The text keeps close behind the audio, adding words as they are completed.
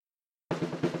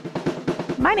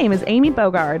My name is Amy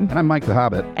Bogard. And I'm Mike the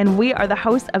Hobbit. And we are the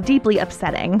hosts of Deeply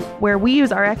Upsetting, where we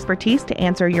use our expertise to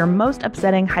answer your most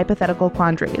upsetting hypothetical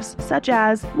quandaries, such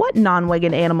as, what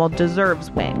non-winged animal deserves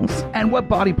wings? And what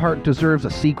body part deserves a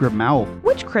secret mouth?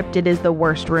 Which cryptid is the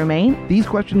worst roommate? These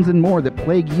questions and more that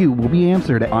plague you will be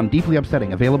answered on Deeply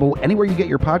Upsetting, available anywhere you get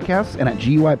your podcasts and at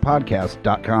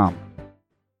GUIPodcast.com.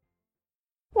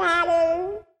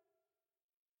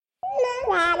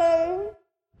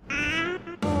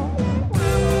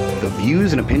 The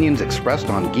views and opinions expressed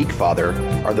on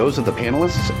Geekfather are those of the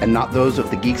panelists and not those of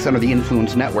the Geeks Under the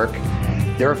Influence Network,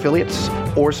 their affiliates,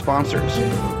 or sponsors.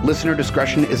 Listener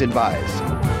discretion is advised.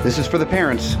 This is for the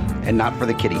parents and not for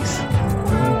the kiddies.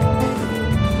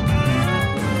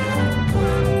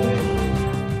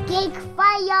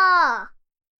 Geekfire!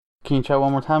 Can you try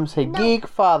one more time? Say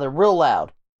Geekfather real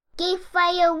loud.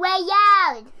 Geekfire way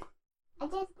out! I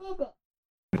just did it.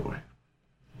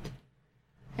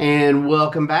 And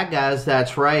welcome back, guys.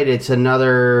 That's right. It's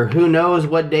another, who knows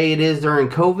what day it is during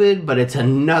COVID, but it's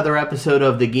another episode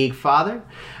of the Geekfather.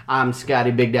 I'm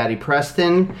Scotty Big Daddy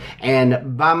Preston,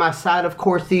 and by my side, of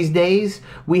course, these days,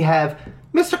 we have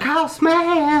Mr. Kyle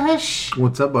Smash.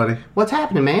 What's up, buddy? What's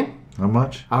happening, man? Not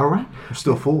much. All right. I'm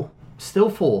still full. Still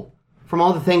full. From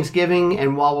all the Thanksgiving,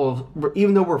 and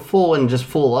even though we're full and just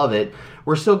full of it,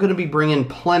 we're still going to be bringing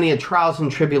plenty of trials and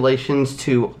tribulations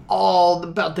to all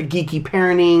about the geeky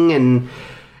parenting, and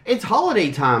it's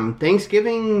holiday time.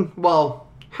 Thanksgiving, well,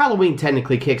 Halloween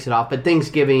technically kicks it off, but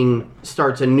Thanksgiving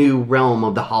starts a new realm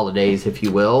of the holidays, if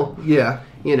you will. Yeah.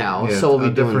 You know, yeah, so we'll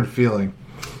be different feeling.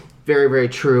 Very, very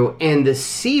true. And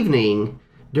this evening,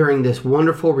 during this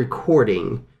wonderful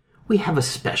recording, we have a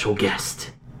special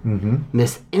guest.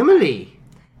 Miss Emily.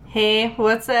 Hey,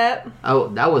 what's up? Oh,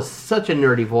 that was such a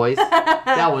nerdy voice.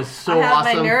 That was so I have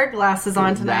awesome. my nerd glasses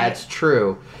on tonight. That's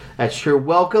true. That's true.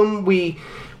 Welcome. We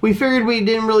figured we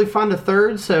didn't really find a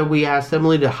third, so we asked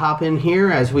Emily to hop in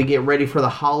here as we get ready for the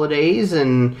holidays,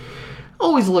 and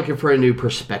always looking for a new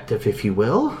perspective, if you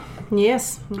will.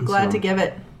 Yes, I'm glad to give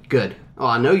it. Good. Oh,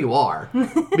 I know you are,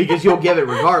 because you'll give it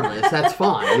regardless. That's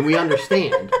fine. We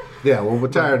understand. Yeah, well, we're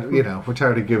tired. We're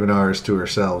tired of giving ours to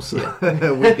ourselves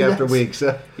week after week.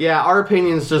 So. Yeah, our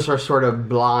opinions just are sort of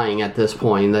blind at this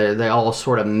point. They all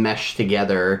sort of mesh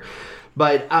together.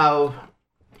 But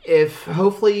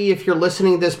hopefully, if you're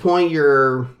listening at this point,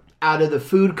 you're out of the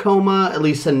food coma, at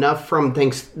least enough from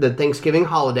the Thanksgiving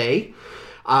holiday,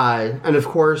 and of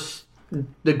course,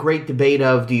 the great debate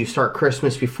of, do you start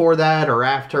Christmas before that or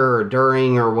after or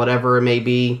during or whatever it may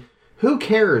be? Who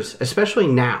cares, especially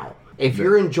now? If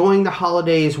you're enjoying the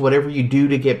holidays, whatever you do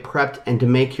to get prepped and to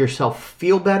make yourself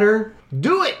feel better,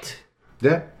 do it.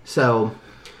 Yeah. So,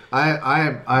 I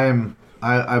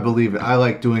believe it. I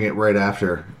like doing it right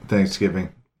after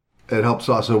Thanksgiving. It helps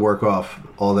also work off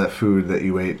all that food that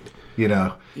you ate.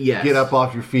 Yes. Get up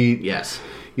off your feet. Yes.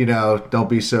 Don't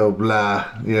be so blah.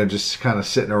 Just kind of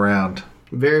sitting around.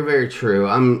 Very, very true.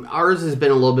 Ours has been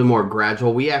a little bit more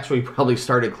gradual. We actually probably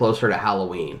started closer to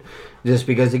Halloween, just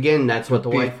because, again, that's what the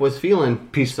wife was feeling.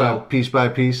 Piece by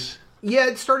piece. Yeah,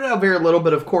 it started out very little,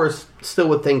 but of course, still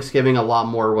with Thanksgiving, a lot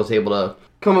more was able to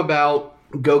come about.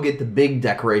 Go get the big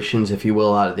decorations, if you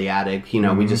will, out of the attic.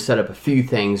 We just set up a few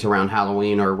things around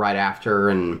Halloween or right after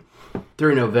and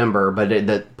through November,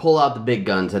 but pull out the big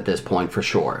guns at this point for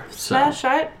sure. So.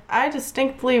 Smash, I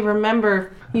distinctly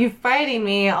remember you fighting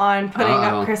me on putting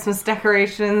up Christmas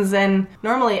decorations, and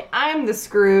normally I'm the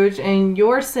Scrooge and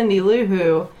you're Cindy Lou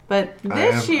Who, but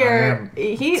this year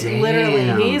he's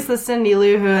the Cindy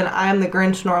Lou Who and I'm the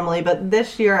Grinch normally, but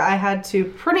this year I had to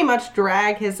pretty much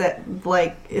drag his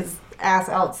ass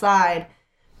outside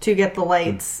to get the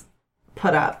lights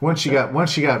put up. Once you got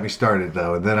me started,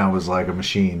 though, and then I was like a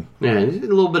machine. Yeah, a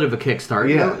little bit of a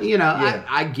kickstart. Yeah.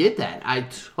 I get that. I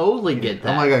totally get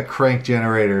that. I'm like a crank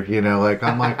generator.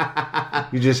 I'm like,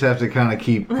 you just have to kind of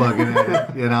keep plugging it,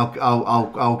 and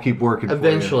I'll keep working.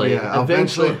 Eventually, for you. Yeah,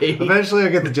 eventually,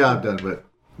 I'll get the job done, but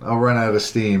I'll run out of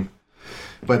steam.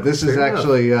 But this is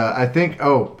actually, I think.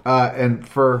 And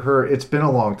for her, it's been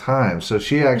a long time. So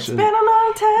she actually. It's been a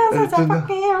long time since I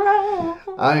fucking around.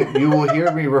 You will hear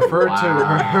me refer to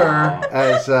her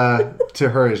as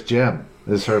Jim.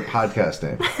 This is her podcast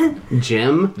name.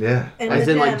 Jim? Yeah. As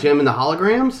in like Jim and the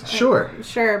Holograms? Sure.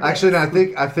 Sure. Actually, no,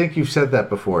 I think you've said that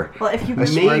before. Well, if you I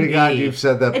swear to God, you've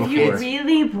said that before. If you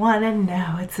really want to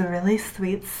know, it's a really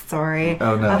sweet story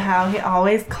of how he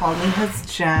always called me his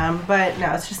Jim. But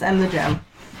no, it's just I'm the Jim.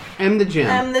 M the Gem.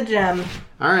 M the Gem.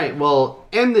 All right, well,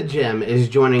 M the Gem is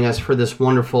joining us for this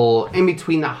wonderful in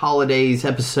between the holidays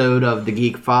episode of the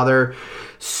Geekfather.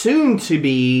 Soon to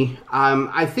be,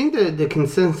 I think the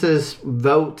consensus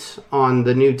vote on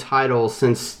the new title,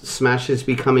 since Smash is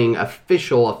becoming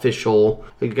official,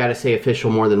 you got to say official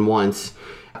more than once,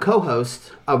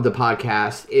 co-host of the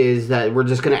podcast, is that we're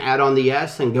just going to add on the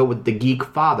S and go with the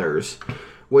Geekfathers,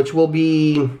 which will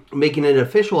be making it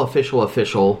official,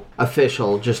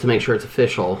 just to make sure it's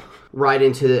official, right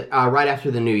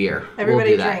after the new year.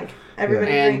 Everybody we'll do drink. That.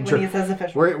 Everybody And drink when he says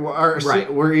official.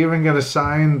 We're even going to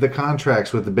sign the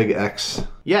contracts with the big X.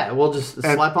 Yeah, we'll just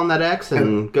slap on that X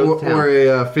and go to town. Or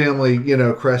a family,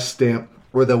 crest stamp,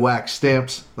 or the wax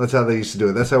stamps. That's how they used to do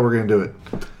it. That's how we're going to do it.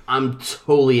 I'm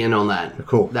totally in on that.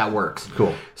 Cool. That works.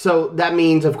 Cool. So that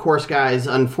means, of course, guys,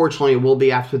 unfortunately, it will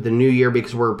be after the new year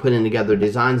because we're putting together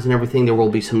designs and everything. There will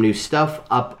be some new stuff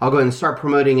up. I'll go ahead and start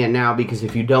promoting it now because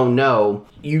if you don't know,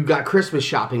 you got Christmas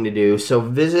shopping to do. So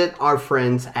visit our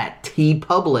friends at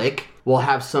TeePublic. We'll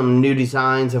have some new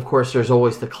designs. Of course, there's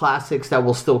always the classics that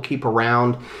we'll still keep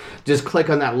around. Just click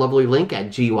on that lovely link at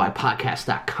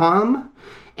GUIPodcast.com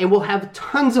and we'll have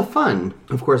tons of fun.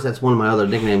 Of course, that's one of my other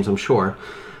nicknames, I'm sure.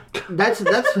 That's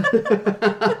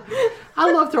I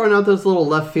love throwing out those little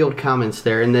left field comments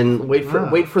there and then wait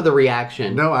for the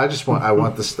reaction. No, I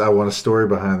want a story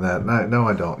behind that. No,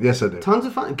 I don't. Yes, I do. Tons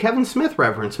of fun. Kevin Smith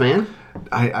reference, man.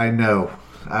 I know.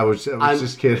 I was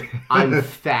just kidding. I'm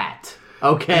fat.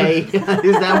 Okay? Is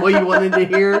that what you wanted to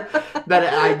hear?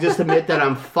 That I just admit that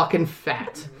I'm fucking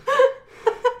fat.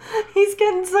 He's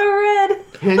getting so red.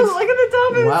 Look at the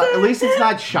top of his head. At least it's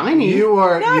not shiny. You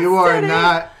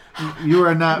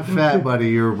are not fat, buddy.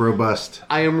 You're robust.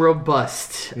 I am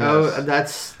robust.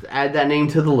 Yes. Add that name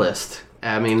to the list.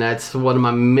 I mean, that's one of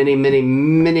my many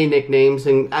nicknames,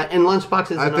 and Lunchbox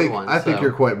is another one. I think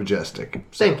you're quite majestic.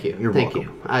 So thank you. You're Thank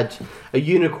welcome. you. A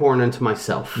unicorn unto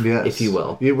myself, yes, if you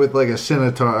will. You with like a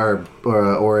centaur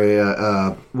or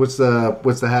a what's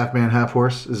the half man half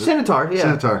horse? Is it? Centaur, yeah.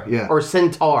 Centaur, yeah. Or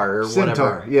centaur, or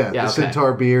centaur, whatever. yeah. The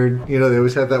centaur beard. They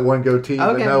always have that one goatee,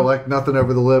 but no, like nothing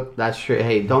over the lip. That's true.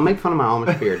 Hey, don't make fun of my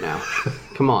Amish beard now.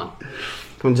 Come on.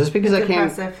 Just because I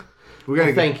can't. Impressive.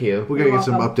 Thank you. We gotta get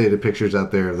some updated pictures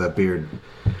out there of that beard.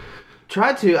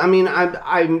 Try to. I mean,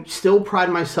 I still pride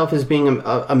myself as being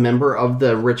a member of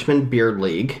the Richmond Beard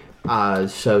League.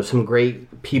 So some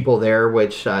great people there,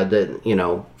 which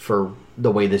for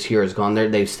the way this year has gone,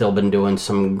 they've still been doing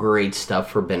some great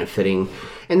stuff for benefiting,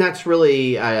 and that's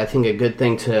really, I think, a good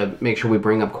thing to make sure we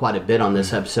bring up quite a bit on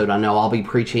this episode. I know I'll be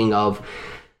preaching of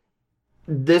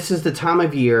this is the time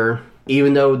of year.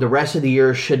 Even though the rest of the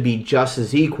year should be just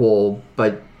as equal,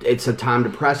 but it's a time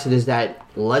to press it, is that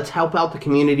let's help out the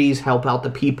communities, help out the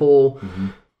people. Mm-hmm.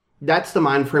 That's the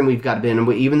mind frame we've got to be in.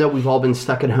 And even though we've all been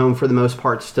stuck at home for the most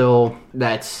part still,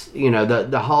 that's,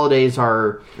 the holidays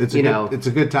are, it's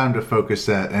a good time to focus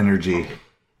that energy.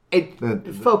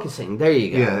 Focusing, there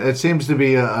you go. Yeah, it seems to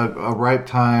be a ripe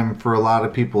time for a lot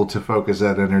of people to focus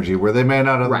that energy where they may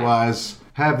not otherwise... Right.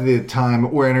 Have the time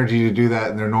or energy to do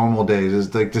that in their normal days.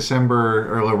 It's like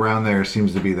December or around there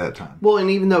seems to be that time. Well,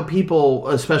 and even though people,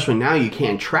 especially now, you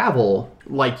can't travel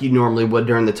like you normally would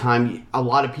during the time, a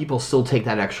lot of people still take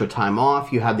that extra time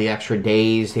off. You have the extra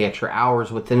days, the extra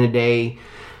hours within a day,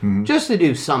 just to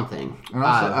do something. And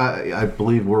also, I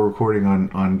believe we're recording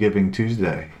on Giving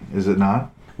Tuesday, is it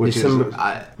not?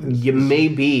 You may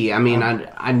be. I mean,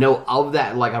 I know of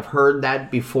that. Like, I've heard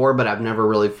that before, but I've never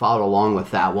really followed along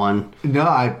with that one. No,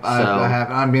 I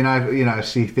haven't. I mean, I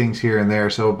see things here and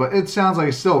there. So, but it sounds like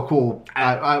it's still cool.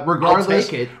 Regardless, I'll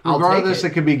take it. Regardless,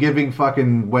 it could be Giving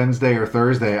fucking Wednesday or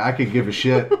Thursday. I could give a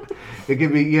shit. It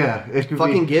could be It could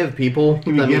fucking give people. It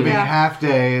could be Giving half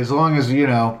day as long as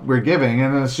we're giving,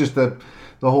 and it's just that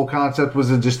the whole concept was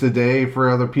just a day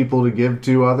for other people to give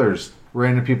to others.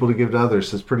 Random people to give to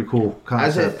others. It's a pretty cool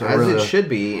concept. As it should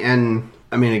be. And,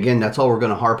 I mean, again, that's all we're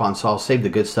going to harp on, so I'll save the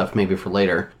good stuff maybe for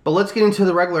later. But let's get into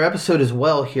the regular episode as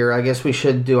well here. I guess we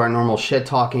should do our normal shit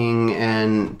talking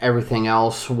and everything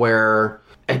else where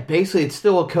basically it's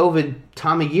still a COVID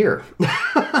time of year.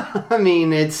 I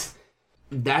mean,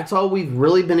 that's all we've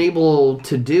really been able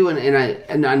to do.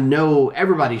 And I know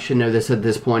everybody should know this at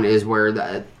this point is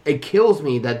where it kills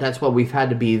me that's what we've had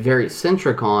to be very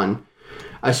centric on.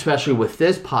 Especially with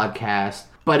this podcast,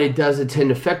 but it does tend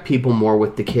to affect people more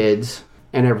with the kids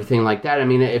and everything like that. I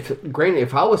mean,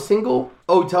 if I was single,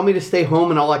 tell me to stay home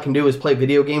and all I can do is play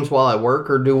video games while I work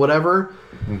or do whatever.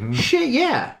 Mm-hmm. Shit,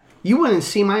 yeah. you wouldn't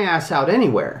see my ass out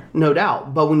anywhere, no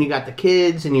doubt. But when you got the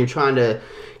kids and you're trying to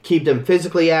keep them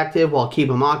physically active while keep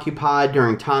them occupied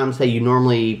during times that you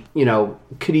normally,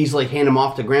 could easily hand them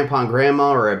off to grandpa and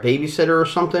grandma or a babysitter or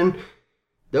something,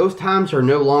 those times are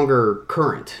no longer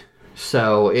current.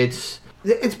 So it's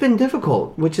been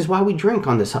difficult, which is why we drink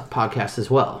on this podcast as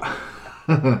well.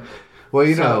 Well,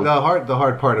 the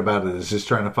hard part about it is just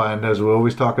trying to find, as we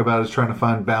always talk about, is trying to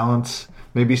find balance.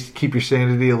 Maybe keep your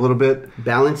sanity a little bit.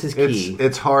 Balance is key.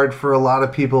 It's hard for a lot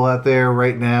of people out there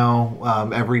right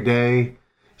now, every day.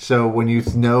 So when you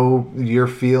know you're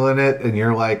feeling it and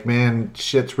you're like, man,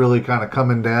 shit's really kind of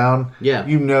coming down.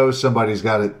 Yeah. Somebody's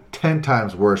got it 10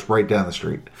 times worse right down the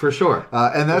street. For sure.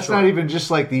 And that's not even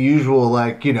just like the usual,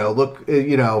 like, look,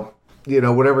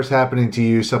 whatever's happening to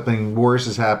you, something worse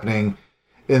is happening.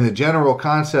 In the general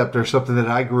concept or something that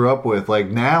I grew up with, like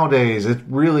nowadays, it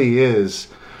really is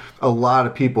a lot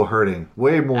of people hurting.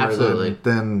 Way more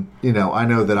than I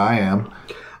know that I am.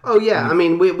 Oh, yeah. I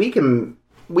mean, we can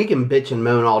bitch and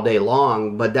moan all day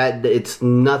long, but it's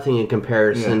nothing in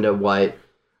comparison to what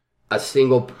a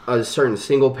certain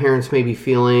single parents may be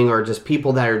feeling, or just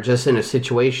people that are just in a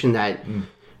situation that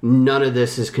none of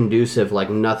this is conducive. Like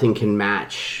nothing can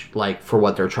match, like for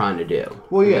what they're trying to do.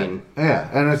 Well, and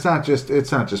it's not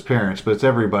just parents, but it's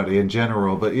everybody in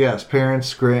general. But yes,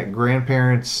 parents,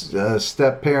 grandparents,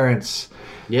 step parents,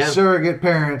 surrogate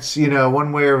parents.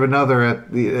 One way or another,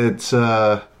 it's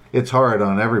hard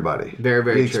on everybody. Very,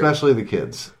 very true. Especially the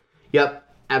kids. Yep,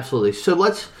 absolutely. So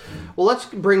let's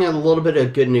bring in a little bit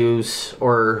of good news,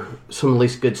 or some at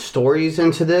least good stories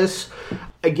into this.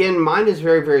 Again, mine is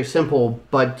very, very simple,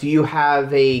 but do you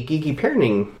have a geeky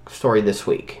parenting story this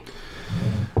week?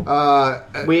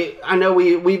 I know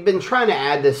we've been trying to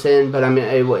add this in, but I mean,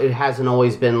 it hasn't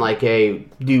always been like a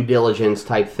due diligence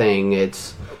type thing.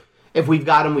 It's, if we've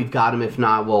got them, we've got them. If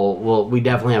not, we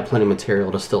definitely have plenty of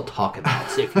material to still talk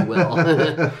about, if you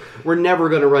will. We're never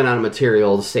going to run out of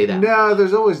material to say that.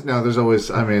 There's always,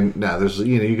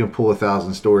 you can pull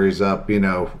 1,000 stories up,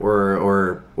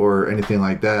 or anything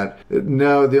like that.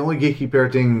 No, the only geeky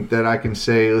parenting that I can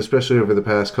say, especially over the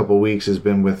past couple of weeks, has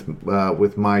been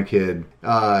with my kid.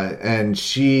 And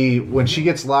when she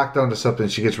gets locked onto something,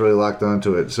 she gets really locked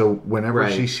onto it. So whenever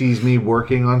she sees me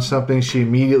working on something, she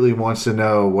immediately wants to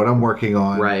know what I'm working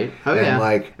on. Right. Oh,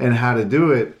 yeah. And how to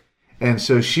do it. And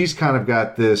so she's kind of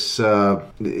got this,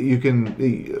 you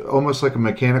can, almost like a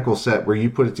mechanical set where you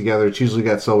put it together. It's usually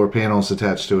got solar panels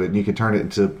attached to it, and you can turn it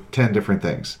into 10 different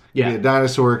things. Yeah. It could be a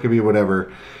dinosaur, it could be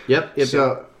whatever. Yep.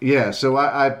 So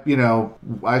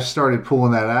I started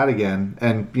pulling that out again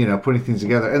and, putting things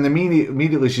together. And then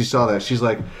immediately she saw that. She's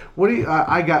like, what do you,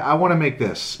 I want to make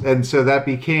this. And so that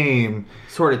became...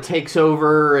 Sort of takes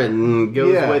over and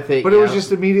goes with it. But it was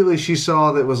just immediately she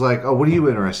saw that was like, oh, what are you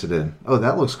interested in? Oh,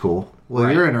 that looks cool. Well,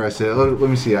 you're interested. Let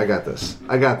me see. I got this.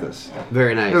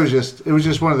 Very nice. It was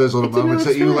just one of those little moments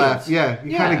that you laugh. Yeah,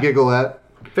 you kind of giggle at.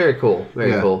 Very cool.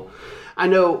 Very cool. I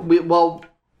know.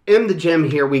 In the gym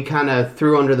here, we kind of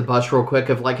threw under the bus real quick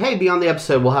of like, hey, be on the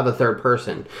episode. We'll have a third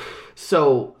person.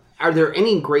 So, are there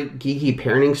any great geeky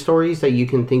parenting stories that you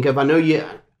can think of? I know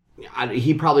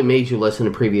he probably made you listen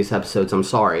to previous episodes. I'm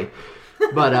sorry,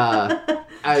 but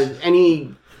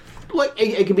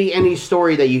it could be any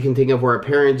story that you can think of where a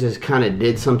parent just kind of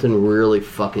did something really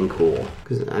fucking cool.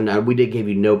 Because I know we did give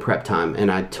you no prep time,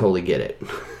 and I totally get it.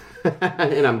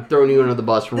 And I'm throwing you under the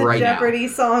bus right now. The Jeopardy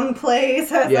song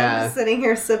plays as I'm just sitting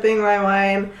here sipping my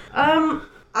wine. I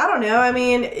don't know. I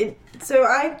mean, so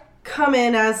I come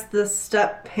in as the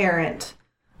step parent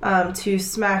to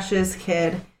Smash's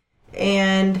kid,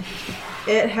 and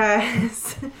it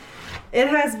has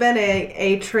been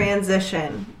a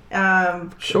transition.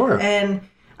 Sure. And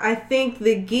I think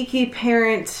the geeky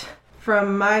parent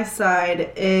from my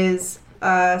side is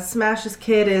Smash's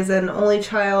kid is an only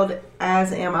child,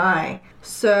 as am I.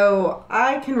 So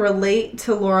I can relate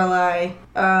to Lorelai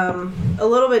a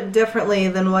little bit differently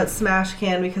than what Smash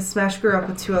can, because Smash grew up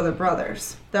with two other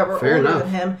brothers that were older than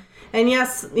him. And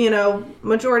yes,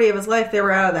 majority of his life they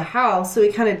were out of the house, so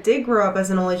he kind of did grow up as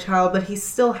an only child, but he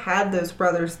still had those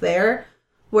brothers there.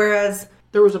 Whereas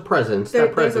there was a presence.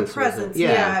 There's a presence,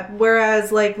 yeah.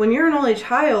 Whereas, like, when you're an only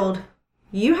child,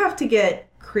 you have to get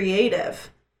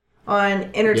creative on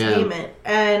entertainment.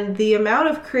 Yeah. And the amount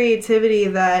of creativity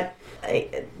that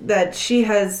she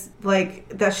has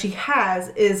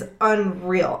is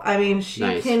unreal. I mean,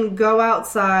 she can go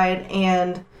outside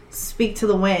and speak to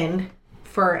the wind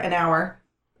for an hour,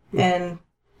 and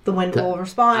the wind will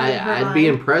respond. I'd be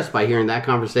impressed by hearing that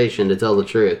conversation, to tell the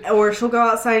truth. Or she'll go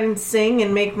outside and sing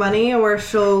and make money, or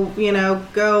she'll,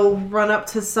 go run up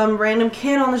to some random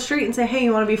kid on the street and say, hey,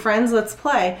 you want to be friends? Let's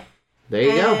play. There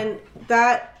you go. And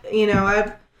that,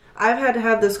 I've had to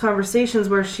have those conversations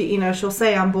where she'll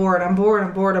say, I'm bored. And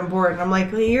I'm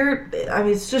like, well,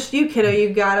 it's just you, kiddo. You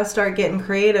gotta start getting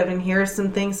creative, and here are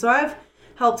some things. So I've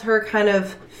helped her kind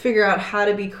of figure out how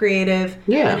to be creative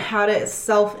and how to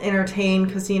self-entertain,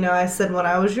 because, I said when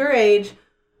I was your age,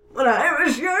 you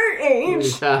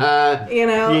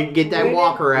get that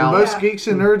walker out. Most geeks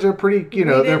and nerds are pretty,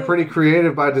 they're pretty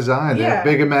creative by design. They have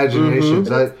big imaginations.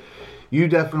 Mm-hmm. You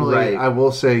definitely, I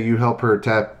will say, you help her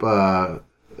tap better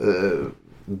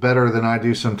than I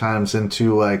do sometimes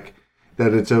into, like,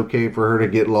 that it's okay for her to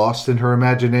get lost in her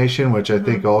imagination, which I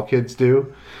think all kids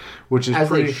do. Which is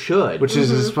they should. Which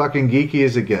is as fucking geeky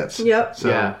as it gets. Yep. So.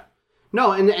 Yeah.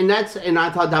 No, and I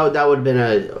thought that would have been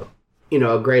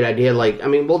a great idea. Like,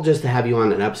 well, just to have you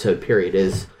on an episode period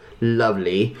is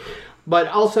lovely. But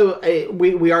also,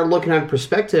 we are looking at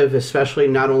perspective, especially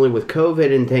not only with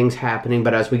COVID and things happening,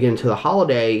 but as we get into the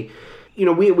holiday,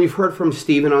 we've heard from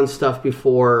Steven on stuff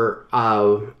before,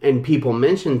 and people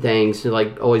mention things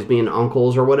like always being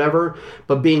uncles or whatever,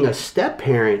 but being a step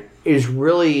parent is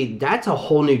really, that's a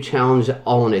whole new challenge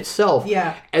all in itself.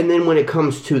 Yeah. And then when it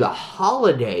comes to the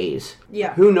holidays,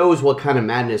 who knows what kind of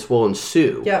madness will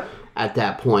ensue at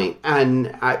that point.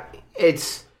 And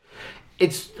it's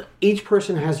each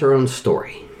person has their own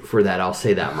story for that, I'll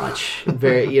say that much.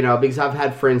 Very, because I've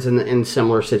had friends in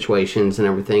similar situations and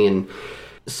everything, and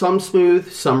some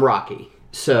smooth, some rocky.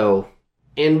 So,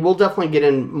 and we'll definitely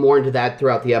get more into that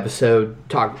throughout the episode.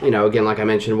 Talk, again, like I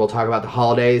mentioned, we'll talk about the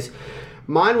holidays.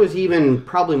 Mine was even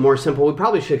probably more simple. We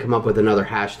probably should come up with another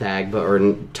hashtag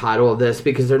or title of this,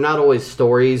 because they're not always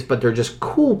stories, but they're just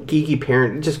cool geeky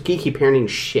parenting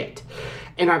shit.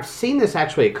 And I've seen this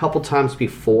actually a couple times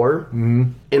before,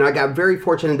 and I got very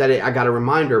fortunate that I got a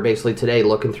reminder basically today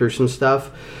looking through some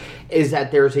stuff, is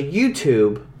that there's a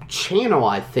YouTube channel,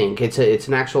 I think. It's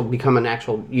become an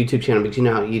actual YouTube channel, because you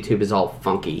know how YouTube is all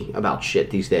funky about shit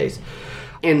these days.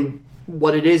 And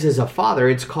what it is a father.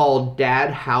 It's called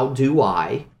Dad, How Do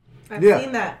I? I've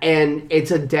seen that. And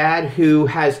it's a dad who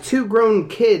has 2 grown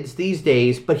kids these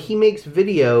days, but he makes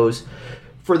videos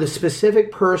for the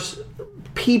specific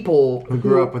people who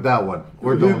grew up without one,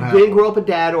 or who didn't grow up with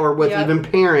dad, or with even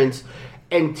parents,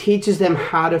 and teaches them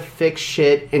how to fix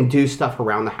shit and do stuff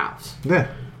around the house. Yeah.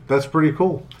 That's pretty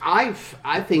cool. I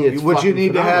think it's what you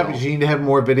need phenomenal. to have is you need to have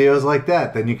more videos like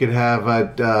that. Then you could have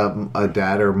a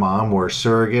dad or mom or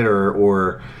surrogate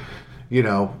or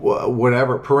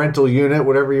whatever parental unit,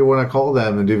 whatever you want to call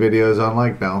them, and do videos on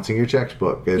like balancing your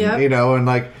checkbook and and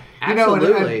like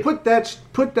Absolutely. and put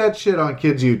that shit on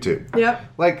kids' YouTube. Yep.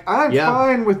 Like I'm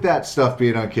fine with that stuff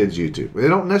being on kids' YouTube. They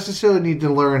don't necessarily need to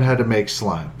learn how to make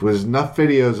slime. There's enough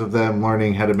videos of them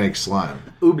learning how to make slime.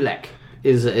 Oobleck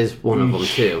is one of them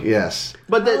too. Yes.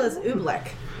 But what is Oobleck?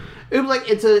 Oobleck,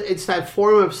 it's that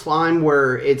form of slime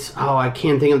where it's, I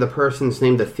can't think of the person's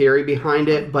name, the theory behind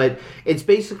it, but it's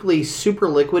basically super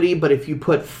liquidy, but if you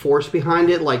put force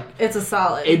behind it, like it's a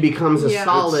solid. It becomes a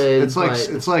solid. It's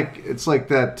like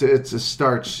that. It's a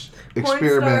starch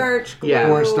experiment.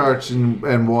 Cornstarch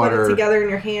and water. Put it together in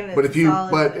your hand. But if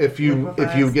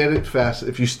you get it fast,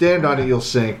 if you stand on it, you'll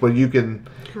sink. But you can.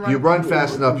 You run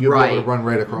fast enough, you'll be able to run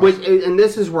right across. And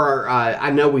this is where I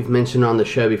know we've mentioned on the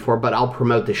show before, but I'll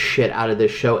promote the shit out of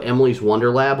this show, Emily's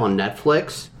Wonder Lab on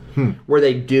Netflix, where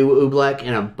they do Oobleck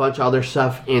and a bunch of other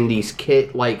stuff. And these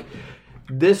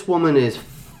this woman is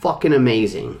fucking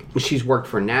amazing. She's worked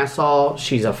for NASA.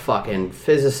 She's a fucking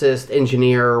physicist,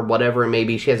 engineer, whatever it may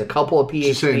be. She has a couple of PhDs. Did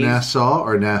you say NASA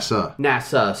or NASA?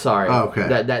 NASA, sorry. Oh, okay.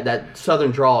 That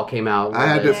southern drawl came out.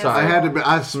 I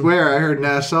swear I heard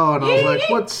NASA and I was like,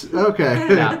 what's...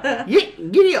 Okay.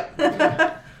 Giddy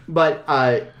up. But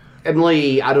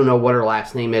Emily, I don't know what her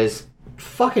last name is,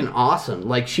 fucking awesome.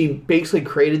 Like, she basically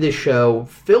created this show,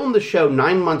 filmed the show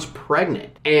 9 months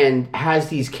pregnant, and has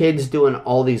these kids doing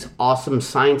all these awesome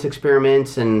science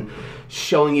experiments and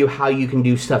showing you how you can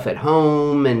do stuff at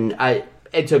home. And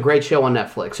it's a great show on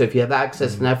Netflix. So if you have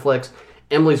access to Netflix,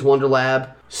 Emily's Wonder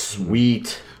Lab,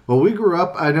 sweet. Well, we grew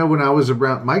up, I know when I was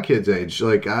around my kid's age,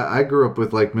 like I grew up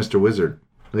with like Mr. Wizard.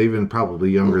 Even probably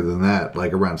younger than that,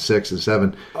 like around 6 and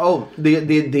 7. Oh,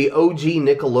 the OG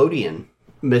Nickelodeon.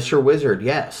 Mr. Wizard,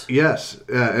 yes. Yes,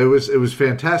 it was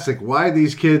fantastic. Why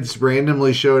these kids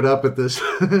randomly showed up at this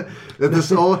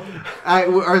whole...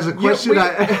 as a question,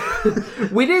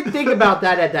 we didn't think about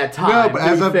that at that time, no, but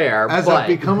I've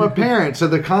become a parent, so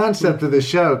the concept of the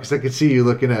show, because I could see you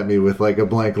looking at me with like a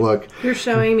blank look. You're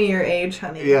showing me your age,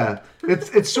 honey. Yeah,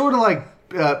 it's sort of like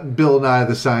Bill Nye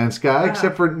the Science Guy,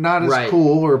 except for not as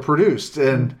cool or produced.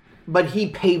 But he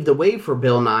paved the way for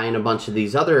Bill Nye and a bunch of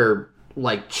these other,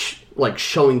 like... like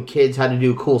showing kids how to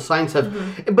do cool science stuff.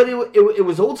 But it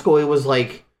was old school. It was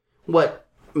like what,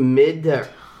 mid to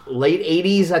late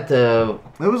 80s at the...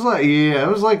 It was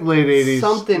like late 80s.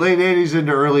 Something. Late 80s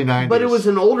into early 90s. But it was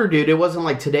an older dude. It wasn't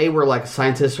like today where like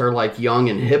scientists are like young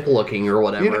and hip looking or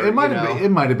whatever. It might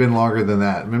have been longer than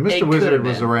that. I mean, Mr. Wizard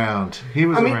was around. He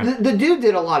was around. I mean, the dude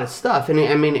did a lot of stuff. And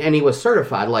he was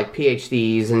certified, like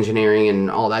PhDs, engineering, and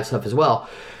all that stuff as well.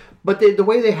 But the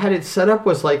way they had it set up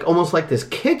was like almost like this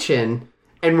kitchen,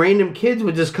 and random kids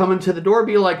would just come into the door and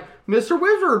be like, Mr.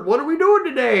 Wizard, what are we doing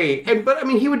today? But I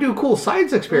mean, he would do cool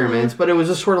science experiments, but it was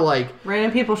just sort of like...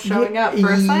 Random people showing up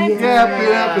for a science experiment.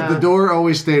 Yeah, but the door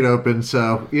always stayed open,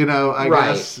 so, I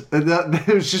guess...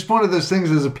 It was just one of those things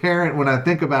as a parent, when I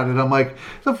think about it, I'm like,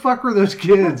 the fuck were those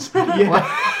kids? Do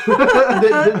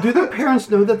their parents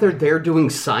know that they're there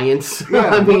doing science? Yeah,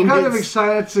 I mean, what kind of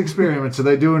science experiments are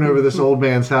they doing over this old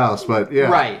man's house? But yeah,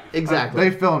 right, exactly.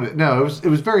 They filmed it. No, it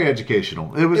was very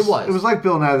educational. It was like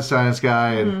Bill Nye the Science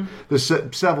Guy, and there's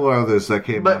several others that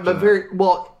came. But very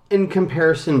well in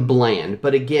comparison, bland.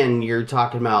 But again, you're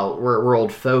talking about we're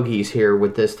old fogies here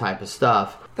with this type of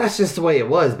stuff. That's just the way it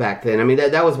was back then. I mean,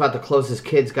 that was about the closest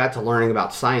kids got to learning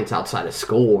about science outside of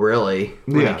school, really,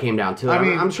 when it came down to it. I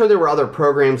mean, I'm sure there were other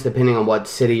programs depending on what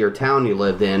city or town you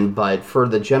lived in, but for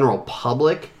the general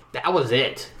public, that was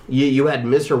it. You had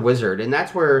Mr. Wizard, and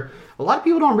that's where a lot of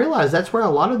people don't realize that's where a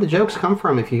lot of the jokes come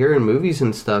from. If you hear in movies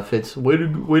and stuff, it's way to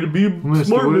be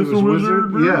smart, Mr.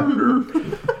 Wizard. Yeah.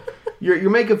 You're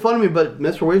making fun of me, but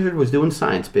Mr. Wizard was doing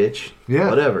science, bitch. Yeah.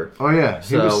 Whatever. Oh yeah.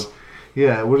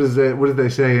 Yeah, what did they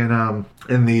say in the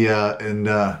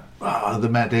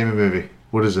Matt Damon movie?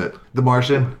 What is it? The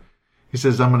Martian? He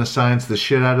says, I'm going to science the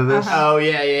shit out of this. Oh,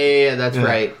 yeah, that's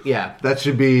right. Yeah. That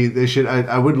should be,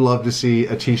 I would love to see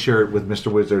a t-shirt with Mr.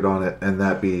 Wizard on it, and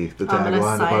that be the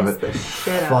tagline above it.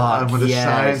 I'm going to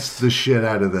science the shit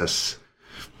out of this.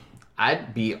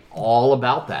 I'd be all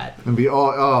about that. And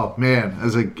oh man,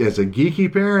 as a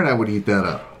geeky parent, I would eat that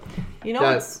up. You know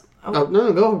what's...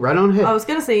 no, go right on ahead. I was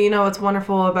going to say, what's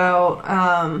wonderful about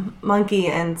Monkey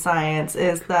and science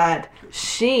is that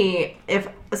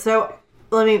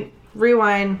let me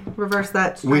rewind, reverse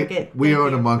that. We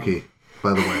own a monkey,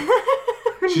 by the way.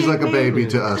 She's like a baby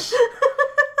to us.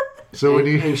 So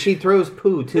and she throws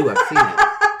poo too. I've seen it.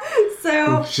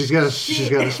 So she's got a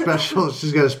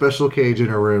special cage in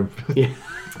her room. Yeah.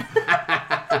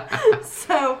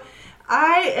 So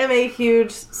I am a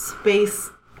huge space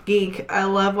geek. I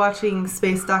love watching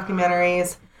space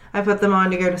documentaries. I put them on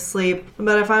to go to sleep.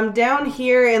 But if I'm down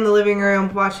here in the living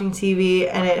room watching TV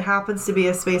and it happens to be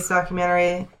a space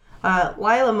documentary,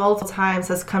 Lila multiple times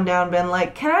has come down and been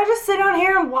like, can I just sit down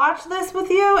here and watch this with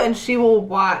you? And she will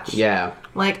watch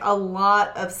like a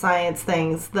lot of science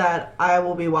things that I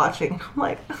will be watching. I'm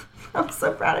like, I'm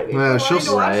so proud of you. Well,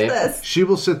 she'll watch this. She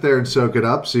will sit there and soak it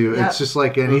up. So it's just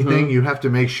like anything. You have to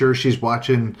make sure she's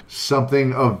watching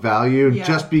something of value.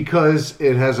 Just because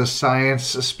it has a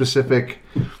science-specific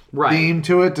theme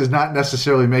to it does not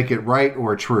necessarily make it right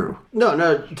or true. No,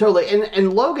 totally.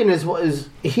 And Logan is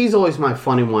he's always my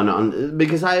funny one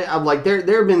because I'm like there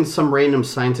have been some random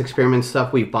science experiment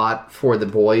stuff we bought for the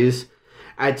boys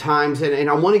at times, and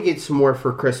I want to get some more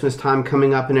for Christmas time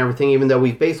coming up and everything. Even though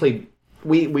we basically.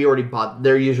 We already bought...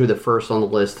 They're usually the first on the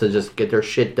list to just get their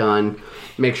shit done,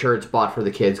 make sure it's bought for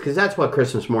the kids, because that's what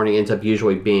Christmas morning ends up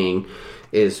usually being,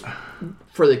 is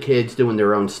for the kids doing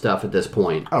their own stuff at this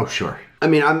point. Oh, sure. I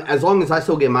mean, as long as I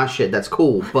still get my shit, that's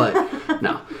cool, but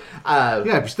no.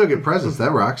 Yeah, if you still get presents,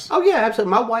 that rocks. Oh, yeah, absolutely.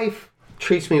 My wife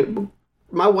treats me...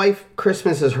 My wife,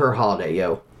 Christmas is her holiday,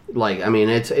 yo. Like, I mean,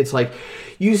 it's like,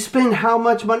 you spend how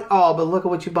much money? Oh, but look at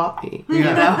what you bought me.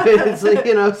 Yeah. It's like,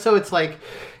 so it's like...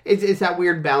 It's that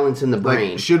weird balance in the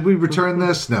brain. Like, should we return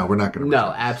this? No, we're not going to.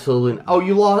 No, absolutely not. Oh,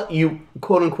 you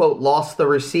quote unquote lost the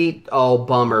receipt? Oh,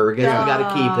 bummer. Guess we got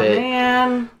to keep it.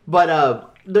 Man.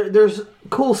 But there's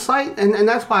cool site, and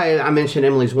that's why I mentioned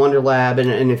Emily's Wonder Lab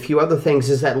and a few other things,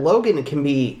 is that Logan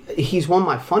he's one of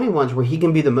my funny ones where he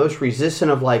can be the most resistant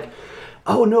of like,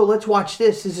 oh no, let's watch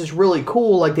this. This is really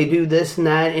cool. Like they do this and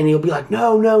that, and he'll be like,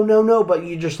 no, but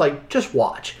you just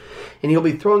watch. And he'll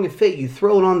be throwing a fit. You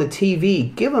throw it on the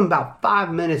TV. Give him about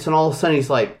 5 minutes, and all of a sudden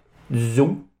he's like,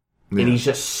 zoom. Yeah. And he's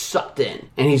just sucked in.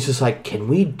 And he's just like, can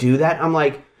we do that? I'm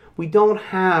like, we don't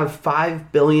have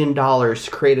 $5 billion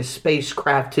to create a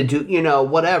spacecraft to do,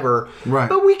 whatever. Right.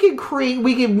 But we could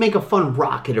make a fun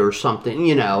rocket or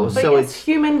something, But so yes,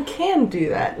 human can do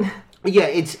that. Yeah,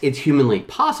 it's humanly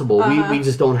possible. We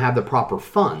just don't have the proper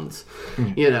funds.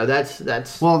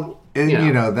 That's well,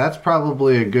 and that's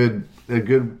probably a good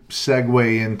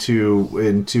segue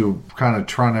into kind of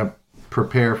trying to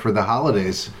prepare for the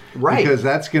holidays. Right. Because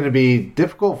that's going to be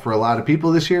difficult for a lot of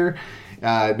people this year.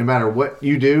 No matter what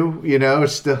you do,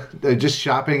 it's still just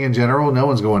shopping in general. No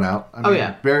one's going out. I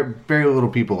mean, very, very little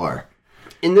people are.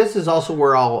 And this is also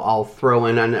where I'll throw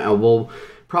in, and we'll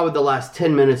probably the last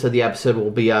 10 minutes of the episode will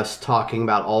be us talking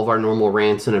about all of our normal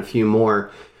rants and a few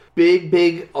more.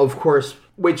 Big, of course,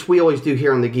 which we always do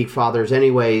here on the Geekfathers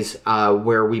anyways,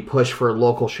 where we push for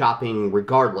local shopping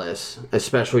regardless,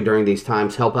 especially during these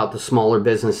times, help out the smaller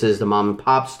businesses, the mom and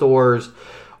pop stores,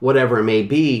 whatever it may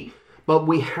be. But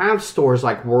we have stores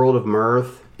like World of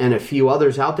Mirth and a few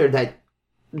others out there that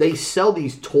they sell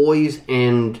these toys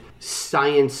and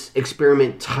science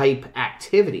experiment type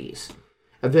activities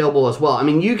available as well. I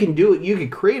mean, you can do it. You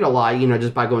could create a lot,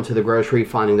 just by going to the grocery,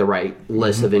 finding the right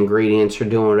list of ingredients or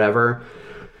doing whatever.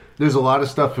 There's a lot of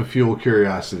stuff to fuel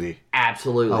curiosity.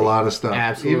 Absolutely. A lot of stuff.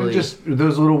 Absolutely. Even just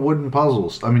those little wooden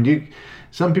puzzles. I mean,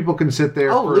 some people can sit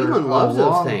there for Leland loves a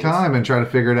long those things. time and try to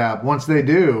figure it out. Once they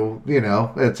do,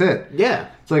 that's it. Yeah.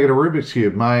 It's like a Rubik's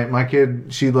Cube. My kid,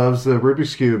 she loves the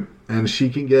Rubik's Cube, and she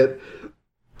can get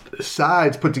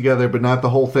sides put together, but not the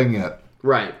whole thing yet.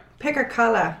 Right. Pick a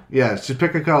color. Yeah, just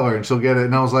pick a color, and she'll get it.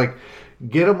 And I was like,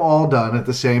 get them all done at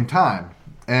the same time.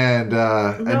 And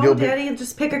and you'll Daddy,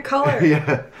 just pick a color.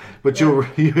 Yeah, but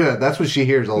that's what she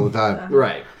hears all the time.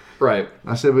 Right.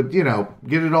 I said, but get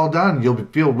it all done. You'll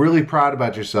feel really proud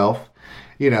about yourself,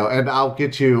 and I'll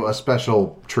get you a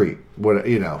special treat.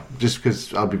 Just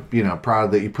because I'll be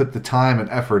proud that you put the time and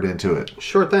effort into it.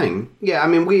 Sure thing. Yeah, I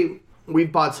mean we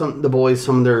bought the boys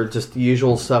some of their just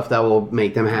usual stuff that will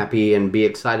make them happy and be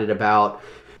excited about.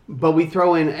 But we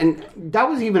throw in, and that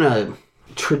was even a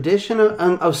tradition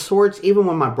of sorts, even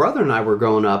when my brother and I were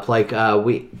growing up. Like an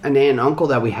aunt and uncle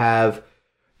that we have,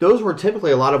 those were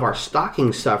typically a lot of our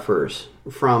stocking stuffers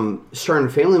from certain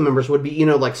family members would be,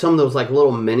 like some of those like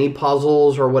little mini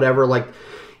puzzles or whatever. Like,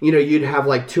 you'd have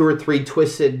like 2 or 3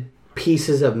 twisted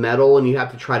pieces of metal and you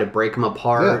have to try to break them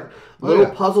apart. Yeah.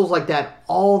 Little puzzles like that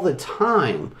all the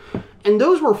time. And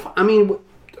those were,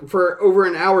 for over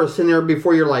an hour sitting there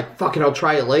before you're like, fuck it, I'll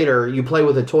try it later. You play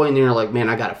with a toy and you're like, man,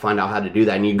 I got to find out how to do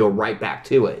that. And you go right back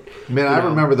to it. Man, I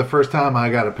remember the first time I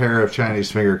got a pair of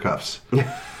Chinese finger cuffs.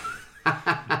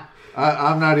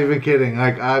 I'm not even kidding.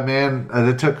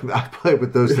 I played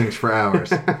with those things for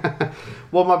hours.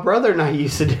 What my brother and I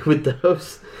used to do with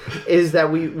those is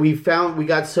that we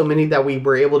got so many that we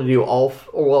were able to do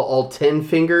all 10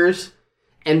 fingers,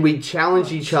 and we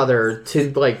challenged each other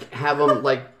to like have them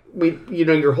like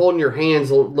you're holding your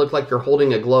hands look like you're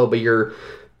holding a globe, but your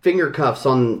finger cuffs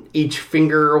on each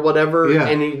finger or whatever. Yeah.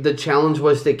 And the challenge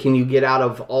was that can you get out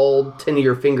of all 10 of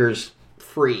your fingers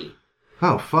free?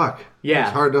 Oh fuck! Yeah,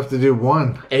 it's hard enough to do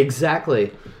one.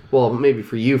 Exactly. Well, maybe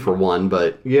for you for one,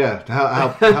 but yeah.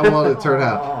 How well did it turn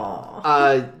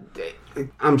out?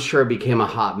 I'm sure it became a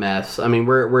hot mess. I mean,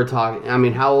 we're talking. I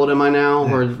mean, how old am I now?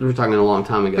 Yeah. We're talking a long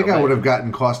time ago. I think I would have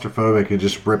gotten claustrophobic and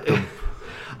just ripped them.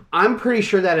 I'm pretty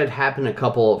sure that had happened a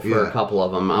couple of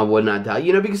them. I would not doubt.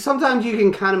 Because sometimes you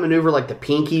can kind of maneuver like the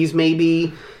pinkies,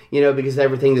 maybe. Because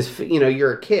everything is,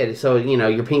 you're a kid, so,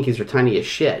 your pinkies are tiny as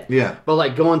shit. Yeah. But,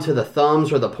 like, going to the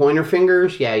thumbs or the pointer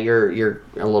fingers, yeah, you're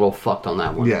a little fucked on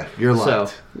that one. Yeah, you're locked.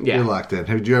 So, yeah. You're locked in.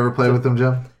 Did you ever play with them,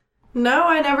 Jim? No,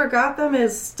 I never got them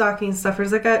as stocking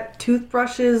stuffers. I got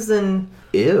toothbrushes and...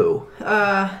 Ew.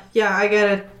 Yeah, I got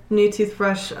a new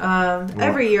toothbrush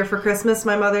every year for Christmas.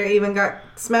 My mother even got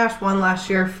smashed one last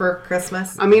year for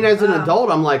Christmas. I mean, as an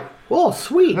adult, I'm like, well,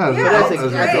 sweet. Yeah, that's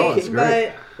an adult, it's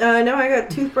great. But, no, I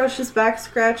got toothbrushes, back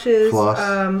scratches.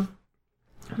 Floss.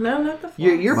 No, not the floss.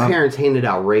 Your parents handed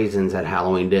out raisins at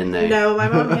Halloween, didn't they? No, my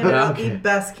mom handed out the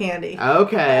best candy.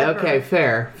 Okay,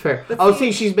 fair. But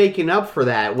see, she's making up for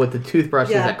that with the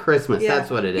toothbrushes at Christmas. Yeah.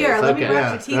 That's what it is. Here, let me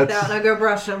brush your teeth out and I'll go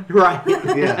brush them. Right.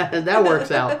 Yeah, that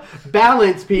works out.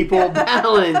 Balance, people.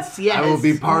 Balance. Yes. I will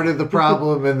be part of the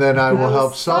problem and then I will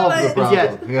help solve the problem.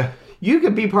 Yes. Yeah. You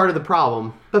could be part of the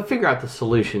problem, but figure out the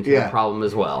solution to the problem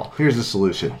as well. Here's the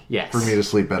solution. Yes. For me to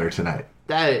sleep better tonight.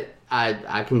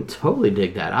 I can totally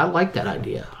dig that. I like that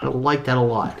idea. I like that a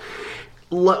lot.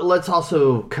 Let's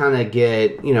also kind of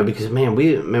get, because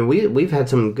we've had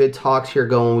some good talks here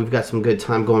going. We've got some good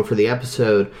time going for the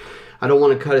episode. I don't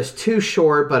want to cut us too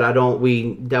short, but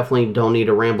we definitely don't need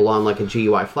to ramble on like a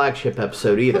GUI flagship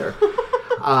episode either.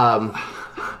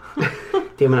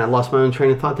 Damn it, I lost my own train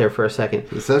of thought there for a second.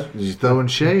 You're throwing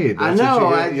shade. I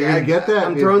know. You're going to get that.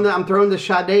 I'm throwing the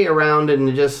Sade around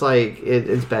and just like,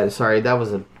 it's bad. Sorry, that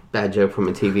was a bad joke from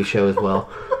a TV show as well.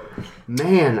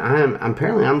 Man,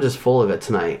 I'm just full of it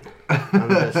tonight.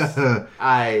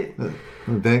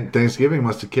 Thanksgiving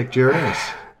must have kicked your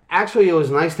ass. Actually, it was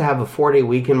nice to have a 4-day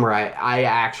weekend where I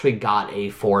actually got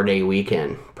a 4-day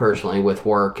weekend personally with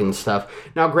work and stuff.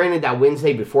 Now, granted, that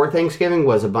Wednesday before Thanksgiving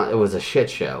was a shit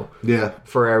show. Yeah.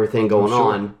 For everything going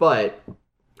on, but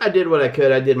I did what I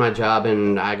could. I did my job,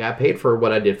 and I got paid for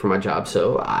what I did for my job,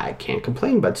 so I can't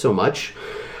complain but so much.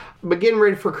 But getting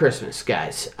ready for Christmas,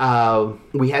 guys.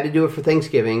 We had to do it for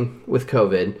Thanksgiving with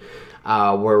COVID.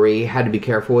 Where we had to be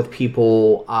careful with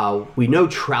people. We know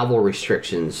travel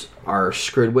restrictions are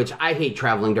screwed, which I hate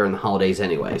traveling during the holidays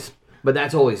anyways. But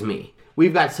that's always me.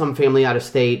 We've got some family out of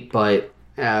state, but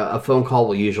a phone call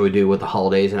we'll usually do with the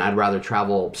holidays, and I'd rather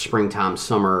travel springtime,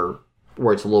 summer,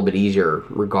 where it's a little bit easier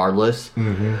regardless.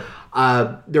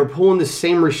 Mm-hmm. They're pulling the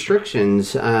same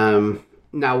restrictions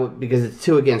now, because it's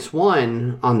 2 against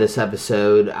 1 on this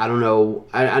episode. I don't know.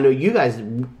 I know you guys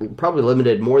probably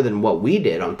limited more than what we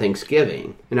did on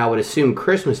Thanksgiving, and I would assume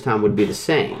Christmas time would be the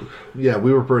same. Yeah,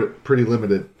 we were pretty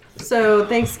limited. So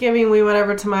Thanksgiving, we went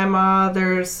over to my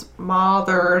mother's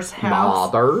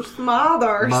house.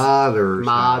 Mothers.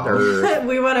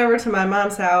 We went over to my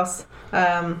mom's house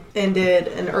and did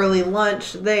an early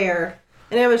lunch there,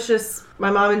 and it was just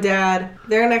my mom and dad,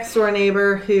 their next door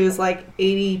neighbor who's like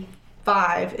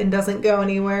 85 and doesn't go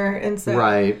anywhere, and so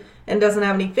and doesn't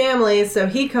have any family, so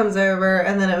he comes over,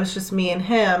 and then it was just me and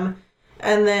him,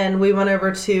 and then we went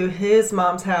over to his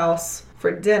mom's house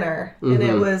for dinner, and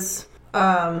it was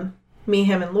me,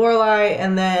 him, and Lorelai,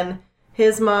 and then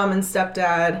his mom and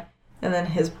stepdad, and then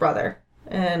his brother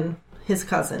and his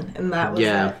cousin, and that was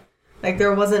it. Like,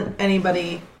 there wasn't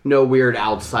anybody. No weird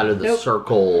outside of the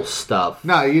circle stuff.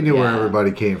 No, you knew where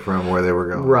everybody came from, where they were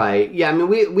going. Right. Yeah, I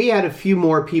mean, we had a few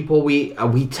more people. We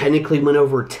technically went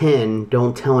over 10.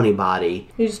 Don't tell anybody.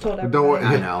 You just told everybody. Don't worry.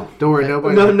 I know. Don't worry.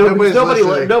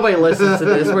 Nobody listens to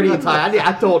this. What are you talking?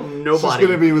 I told nobody. It's just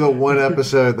going to be the one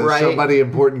episode that somebody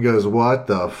important goes, what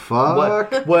the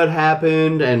fuck? What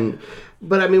happened?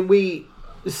 But I mean,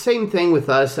 same thing with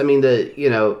us. I mean,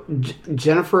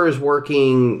 Jennifer is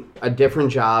working a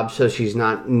different job, so she's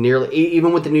not nearly,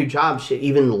 even with the new job,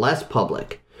 even less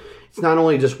public. It's not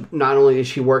only is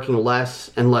she working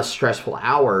less and less stressful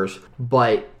hours,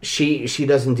 but she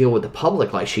doesn't deal with the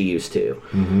public like she used to.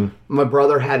 Mm-hmm. My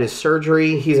brother had his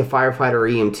surgery. He's a firefighter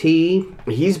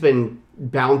EMT. He's been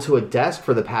bound to a desk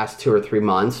for the past 2 or 3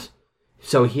 months,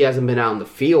 so he hasn't been out in the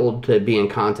field to be in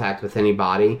contact with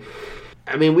anybody.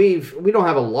 I mean, we don't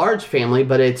have a large family,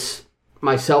 but it's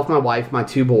myself, my wife, my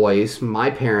 2 boys,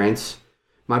 my parents,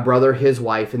 my brother, his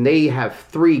wife, and they have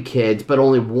 3 kids, but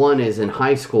only one is in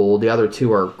high school. The other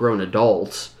 2 are grown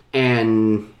adults.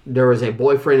 And there was a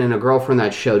boyfriend and a girlfriend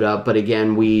that showed up, but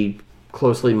again, we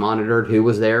closely monitored who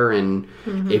was there, and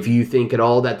if you think at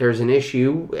all that there's an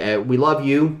issue, we love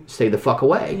you, stay the fuck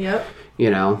away. Yep.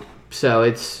 So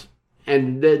it's,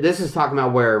 and this is talking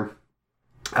about where,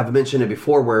 I've mentioned it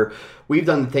before, where we've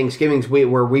done the Thanksgivings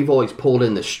where we've always pulled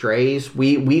in the strays.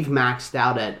 We've maxed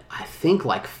out at, I think,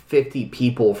 like 50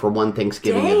 people for one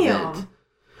Thanksgiving event.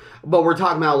 But we're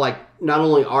talking about, like, not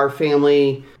only our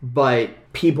family, but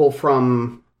people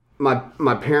from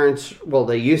my parents. Well,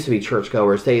 they used to be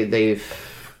churchgoers.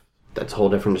 That's a whole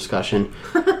different discussion.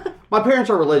 My parents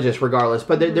are religious regardless,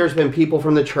 but there's been people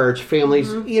from the church,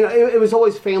 families. It was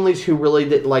always families who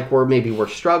really were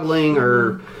struggling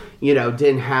or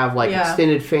didn't have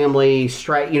extended family,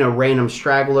 random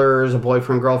stragglers, a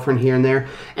boyfriend, girlfriend here and there.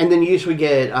 And then you usually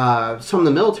get some of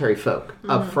the military folk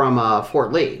up from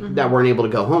Fort Lee that weren't able to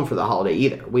go home for the holiday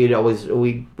either.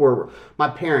 My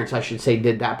parents, I should say,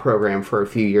 did that program for a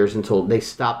few years until they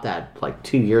stopped that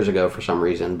 2 years ago for some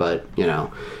reason. But,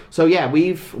 so yeah,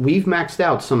 we've maxed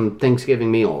out some Thanksgiving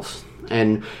meals.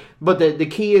 But the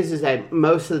key is that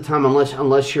most of the time,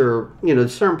 unless you're,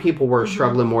 certain people were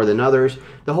struggling more than others,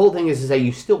 the whole thing is that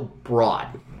you still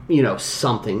brought,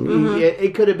 something.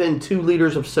 It could have been 2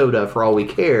 liters of soda for all we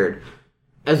cared,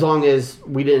 as long as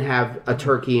we didn't have a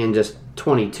turkey and just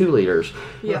 22 liters.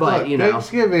 Yeah. But,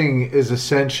 Thanksgiving is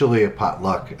essentially a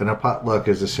potluck, and a potluck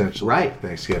is essentially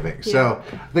Thanksgiving. Yeah. So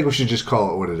I think we should just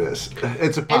call it what it is.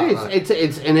 It's a potluck. It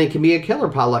is. And it can be a killer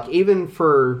potluck, even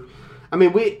for... I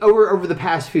mean, we over the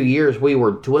past few years, we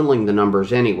were dwindling the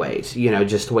numbers anyways,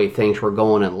 just the way things were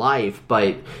going in life.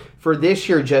 But for this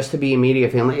year, just to be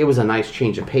immediate family, it was a nice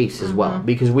change of pace as well,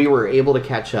 because we were able to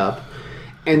catch up.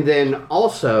 And then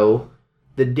also,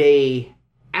 the day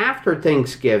after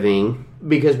Thanksgiving,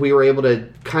 because we were able to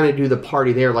kind of do the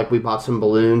party there, we bought some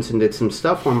balloons and did some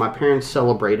stuff where my parents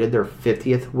celebrated their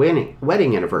 50th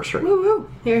wedding anniversary. Woo woo!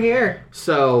 Hear, hear.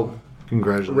 So,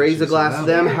 congratulations. Raise a glass to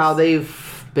them, how they've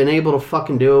been able to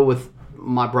fucking do it with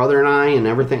my brother and I and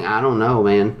everything. I don't know,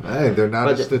 man. Hey, they're not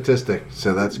a statistic,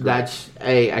 so that's great.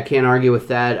 I can't argue with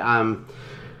that.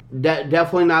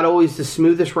 definitely not always the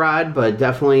smoothest ride, but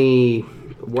definitely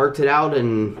worked it out,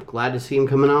 and glad to see him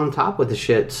coming on top with the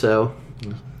shit. So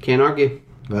can't argue.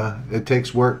 It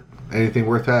takes work. Anything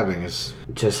worth having is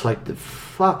just like the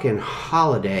fucking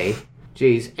holiday.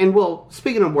 Jeez. And well,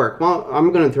 speaking of work, well,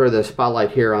 I'm going to throw the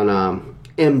spotlight here on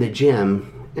M the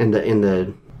Gym and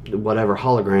the whatever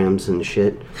holograms and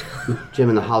shit. Jim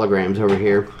and the holograms over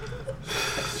here.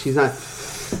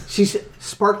 She's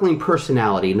sparkling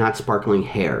personality, not sparkling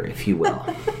hair, if you will.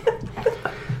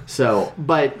 So,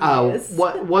 but Yes.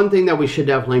 one thing that we should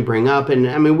definitely bring up, and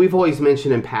I mean, we've always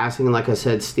mentioned in passing, like I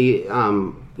said, Steve,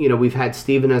 we've had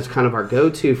Steven as kind of our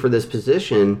go-to for this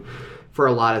position for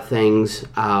a lot of things.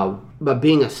 But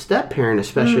being a step parent,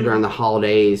 especially during the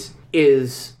holidays,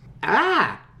 is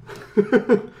I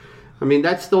mean,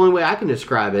 that's the only way I can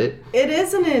describe it. It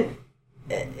isn't.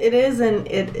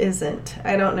 It isn't.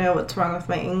 I don't know what's wrong with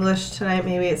my English tonight.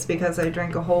 Maybe it's because I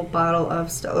drank a whole bottle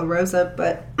of Stella Rosa,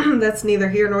 but that's neither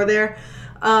here nor there.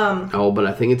 But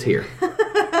I think it's here.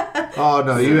 Oh,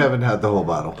 no, you haven't had the whole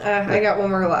bottle. I got one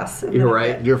more glass. You're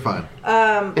right. You're fine.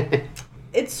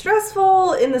 It's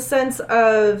stressful in the sense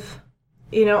of,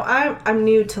 I'm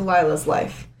new to Lila's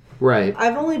life. Right.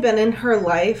 I've only been in her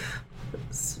life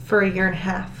for a year and a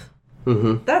half.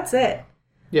 Mm-hmm. That's it.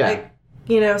 Yeah.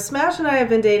 Smash and I have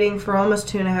been dating for almost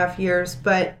 2.5 years,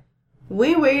 but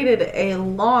we waited a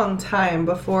long time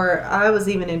before I was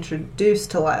even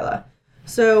introduced to Lila.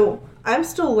 So I'm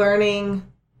still learning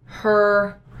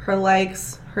her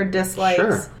likes, her dislikes.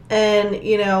 Sure. And,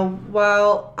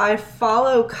 while I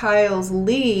follow Kyle's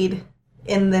lead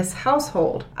in this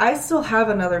household, I still have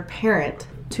another parent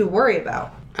to worry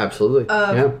about. Absolutely.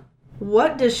 Yeah.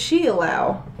 What does she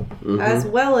allow, as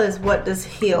well as what does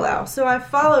he allow? So I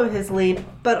follow his lead,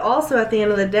 but also at the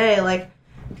end of the day, like,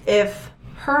 if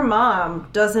her mom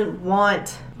doesn't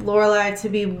want Lorelai to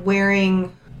be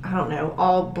wearing, I don't know,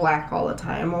 all black all the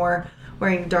time, or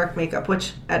wearing dark makeup,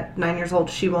 which at 9 years old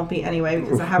she won't be anyway,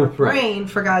 because I have a brain,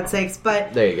 for God's sakes,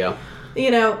 but... There you go.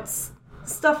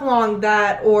 Stuff along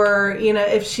that, or,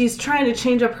 if she's trying to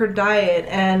change up her diet,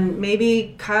 and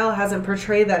maybe Kyle hasn't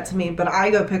portrayed that to me, but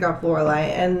I go pick up Lorelai,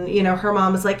 and, her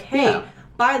mom is like, hey,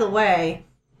 by the way,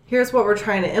 here's what we're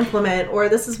trying to implement, or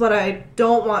this is what I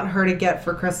don't want her to get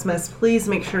for Christmas. Please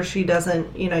make sure she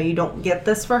doesn't, you don't get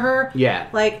this for her. Yeah.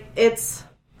 Like,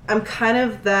 I'm kind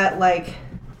of that, like,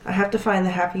 I have to find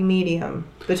the happy medium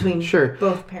between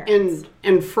both parents.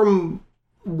 And from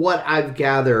what I've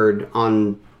gathered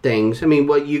on things, I mean,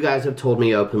 what you guys have told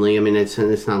me openly, I mean, it's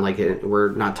not like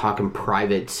we're not talking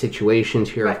private situations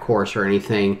here, of course, or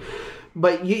anything.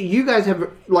 But you guys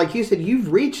have, like you said,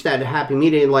 you've reached that happy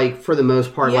medium, like, for the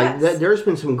most part. Yes. Like, there's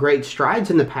been some great strides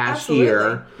in the past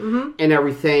year and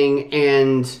everything.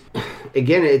 And,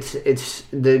 again, it's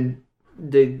the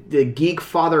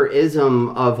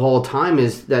Geekfather-ism of all time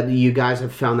is that you guys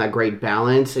have found that great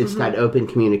balance. It's that open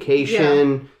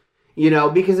communication,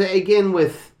 because, again,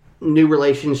 with new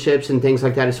relationships and things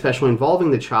like that, especially involving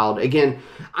the child. Again,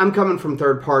 I'm coming from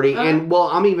third party, and, well,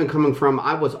 I'm even coming from,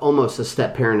 I was almost a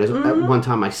step parent at one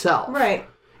time myself. Right.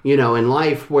 In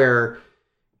life where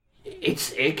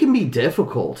it can be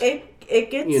difficult. It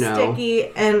gets sticky,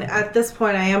 and at this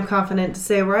point I am confident to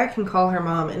say where I can call her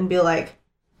mom and be like,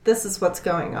 this is what's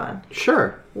going on.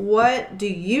 Sure. What do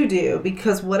you do?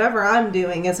 Because whatever I'm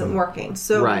doing isn't working.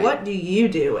 So what do you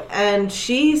do? And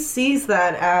she sees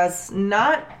that as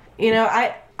not...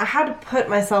 I had to put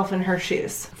myself in her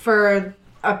shoes for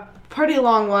a pretty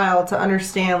long while to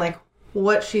understand, like,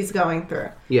 what she's going through.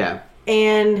 Yeah.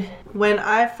 And when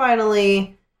I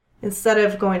finally, instead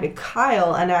of going to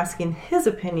Kyle and asking his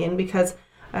opinion, because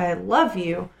I love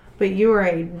you, but you are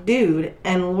a dude,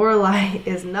 and Lorelai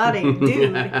is not a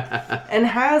dude, and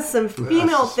has some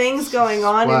female things going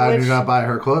on. Well, I do not buy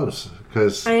her clothes.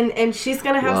 And she's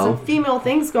going to have some female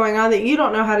things going on that you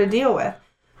don't know how to deal with.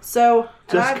 So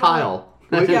just Kyle.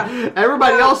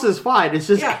 Everybody else is fine. It's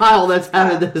just Kyle that's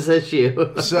having this issue.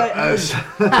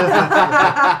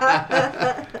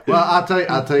 Well, I'll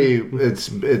tell you,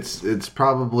 it's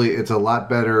probably a lot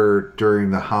better during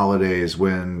the holidays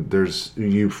when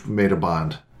you've made a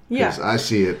bond. Yeah, I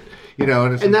see it.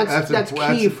 And that's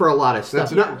key for a lot of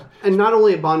stuff. Not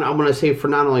only a bond, I'm going to say, for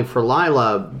not only for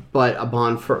Lila, but a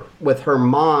bond with her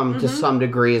mom to some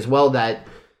degree as well. That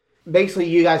basically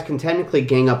you guys can technically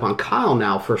gang up on Kyle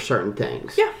now for certain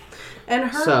things. Yeah, and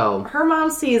her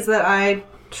mom sees that I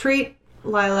treat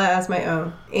Lila as my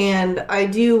own, and I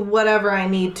do whatever I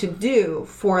need to do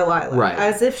for Lila,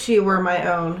 as if she were my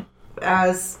own,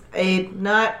 as a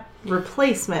not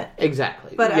replacement.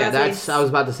 Exactly. But I was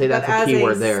about to say that's a key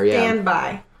word there. Yeah.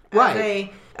 Standby.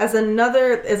 as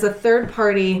a third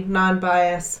party,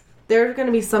 non-biased, there are going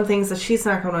to be some things that she's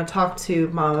not going to talk to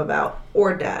mom about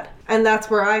or dad. And that's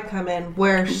where I come in,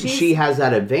 where she has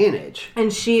that advantage.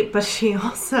 But she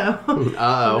also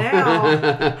now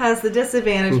has the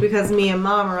disadvantage because me and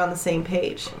mom are on the same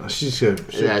page. She's good.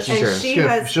 She'll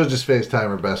just FaceTime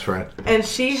her best friend. And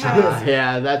she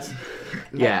has...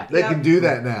 They can do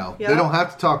that now. Yep. They don't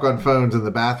have to talk on phones in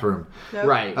the bathroom. Nope.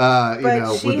 Right.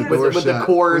 With the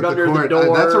cord under the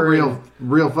door. That's a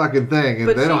real fucking thing. And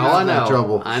they don't have that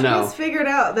trouble. I know. She's figured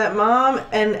out that mom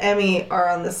and Emmy are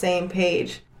on the same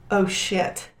page. Oh,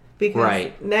 shit.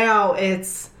 Because now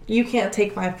it's, you can't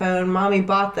take my phone. Mommy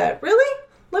bought that. Really?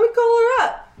 Let me call her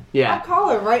up. Yeah. I'll call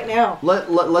her right now.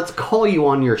 Let's call you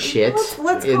on your shit.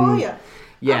 Let's call you.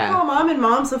 Yeah. I'll call mom, and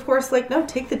mom's, of course, like, no,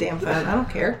 take the damn phone. I don't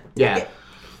care. Take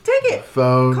it.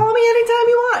 Phone. Call me anytime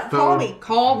you want. Phone.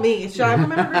 Call me. I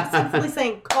remember her simply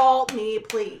saying, call me,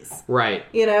 please. Right.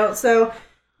 So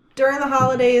during the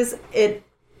holidays, it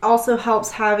also helps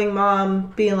having mom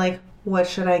being like, what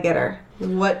should I get her?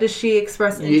 What does she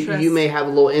express interest? You may have a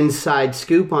little inside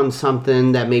scoop on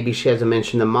something that maybe she hasn't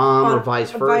mentioned to mom or vice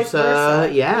versa.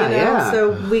 Yeah.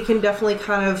 So we can definitely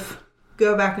kind of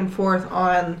go back and forth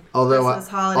on Christmas,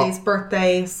 holidays,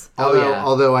 birthdays.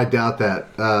 Although I doubt that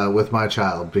with my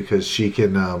child, because she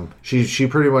can, she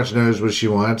pretty much knows what she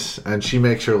wants, and she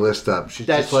makes her list up. She's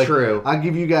That's just like, true. I'll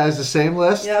give you guys the same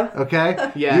list,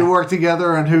 okay? Yeah. You work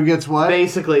together on who gets what.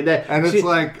 Basically. It's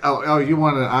like, you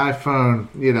want an iPhone,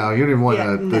 you don't even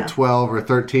want the 12 or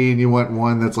 13, you want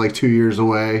one that's like 2 years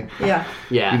away. Yeah.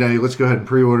 Let's go ahead and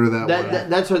pre-order that one.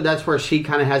 That's where she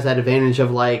kind of has that advantage of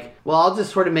like, well, I'll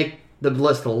just sort of make the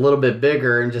list a little bit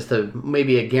bigger and just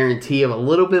maybe a guarantee of a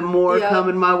little bit more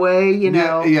coming my way, you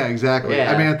know? Yeah, exactly.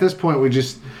 Yeah. I mean, at this point,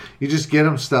 you just get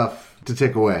them stuff to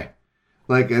take away.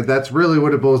 Like, that's really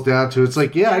what it boils down to. It's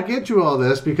like, I get you all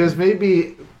this because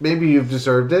maybe you've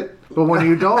deserved it, but when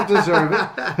you don't deserve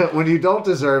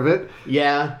it,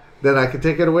 then I can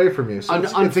take it away from you. So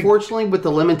unfortunately, with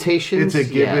the limitations, it's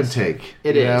a give and take.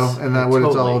 It is. And that's what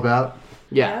it's all about.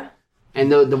 Yeah.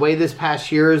 And the way this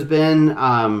past year has been,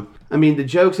 I mean, the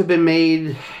jokes have been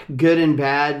made, good and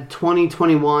bad.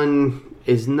 2021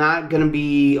 is not going to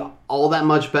be all that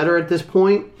much better at this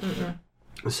point. Mm-mm.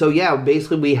 So,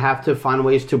 basically we have to find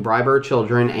ways to bribe our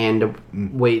children and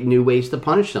new ways to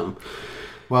punish them.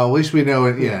 Well, at least we know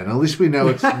it, and at least we know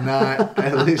it's not,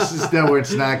 at least know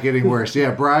it's not getting worse.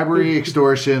 Yeah, bribery,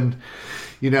 extortion,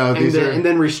 and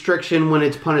then restriction when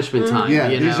it's punishment time. Yeah,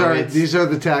 these are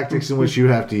the tactics in which you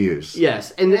have to use.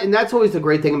 Yes, and that's always the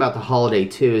great thing about the holiday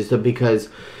too, is that because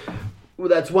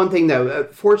that's one thing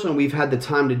that fortunately we've had the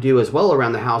time to do as well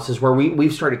around the house, is where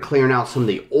we've started clearing out some of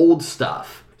the old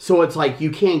stuff. So it's like,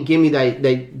 you can't give me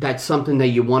that's something that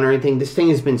you want or anything. This thing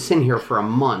has been sitting here for a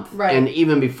month. Right. And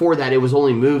even before that, it was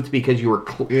only moved because you were,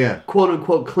 quote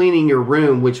unquote, cleaning your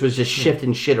room, which was just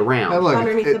shifting shit around.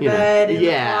 Underneath the bed. In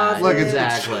the closet. Look,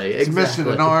 it's missing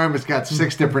an arm. It's got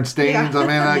 6 different stains. I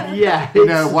mean,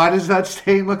 why does that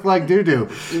stain look like doo-doo?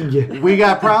 Yeah. We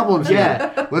got problems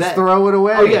here. Let's throw it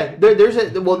away. Oh, yeah.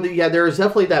 There's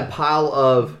definitely that pile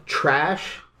of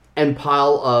trash and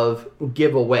pile of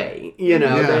giveaway,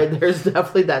 there's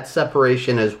definitely that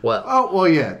separation as well. Oh well,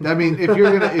 yeah. I mean,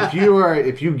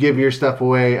 if you give your stuff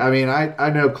away, I mean, I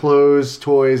know clothes,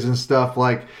 toys, and stuff.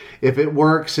 Like, if it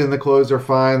works and the clothes are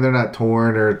fine, they're not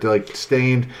torn or like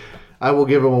stained, I will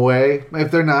give them away.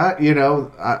 If they're not,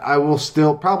 I will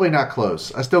still probably not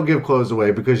clothes. I still give clothes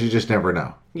away because you just never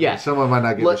know. Yeah, someone might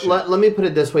not give a shit. Let me put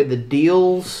it this way: the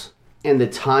deals and the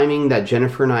timing that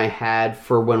Jennifer and I had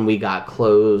for when we got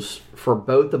clothes for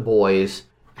both the boys,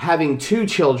 having 2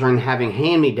 children, having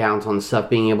hand-me-downs on stuff,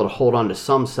 being able to hold on to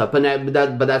some stuff. But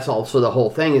that's also the whole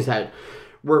thing, is that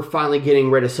we're finally getting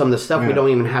rid of some of the stuff we don't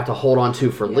even have to hold on to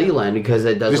for Leland because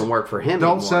it doesn't work for him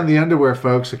anymore. Don't send the underwear,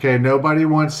 folks, okay? Nobody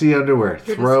wants the underwear.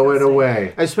 Throw it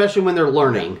away. Especially when they're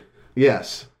learning.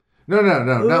 Yes. No.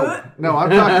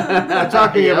 I'm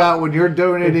talking about when you're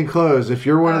donating clothes. If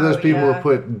you're one of those people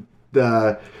who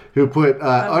put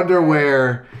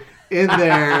underwear in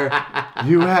there,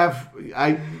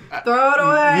 throw it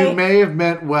away. You may have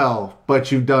meant well,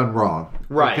 but you've done wrong.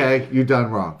 Right. Okay? You've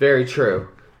done wrong. Very true.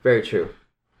 Very true.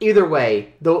 Either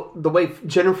way, the way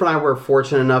Jennifer and I were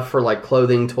fortunate enough for like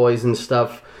clothing, toys, and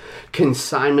stuff,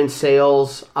 consignment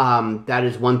sales, that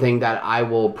is one thing that I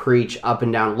will preach up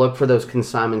and down. Look for those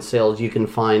consignment sales. You can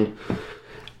find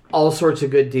all sorts of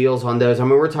good deals on those. I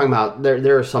mean, we're talking about,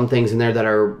 there are some things in there that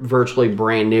are virtually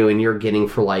brand new and you're getting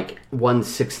for like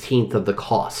 1/16 of the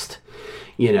cost,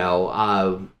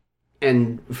 and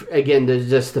again, there's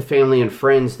just the family and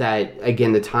friends that,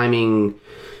 again, the timing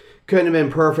couldn't have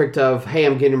been perfect of, hey,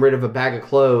 I'm getting rid of a bag of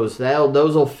clothes.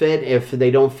 Those will fit. If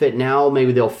they don't fit now,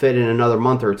 maybe they'll fit in another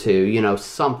month or two,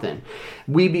 something.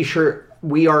 We be sure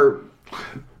we are...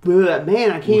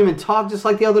 Man, I can't even talk just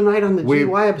like the other night on the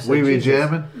GY episode. We be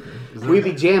jamming? We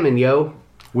be jamming, yo.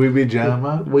 We be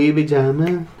jamming? We be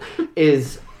jamming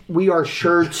we are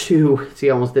sure to... See,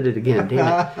 I almost did it again.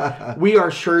 Damn it. We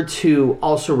are sure to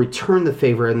also return the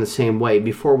favor in the same way.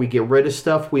 Before we get rid of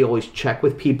stuff, we always check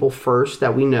with people first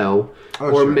that we know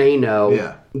may know.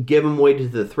 Yeah. Give them away to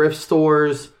the thrift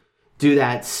stores. Do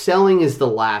that. Selling is the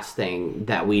last thing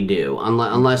that we do.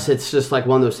 Unless it's just like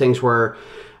one of those things where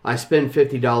I spend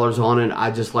 $50 on it.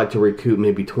 I just like to recoup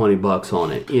maybe $20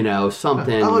 on it.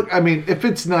 Something. Look, I mean, if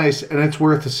it's nice and it's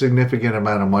worth a significant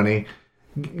amount of money...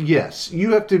 Yes,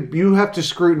 you have to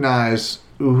scrutinize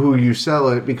who you sell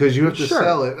it because you have to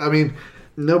sell it. I mean,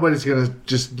 nobody's going to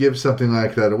just give something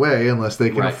like that away unless they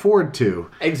can afford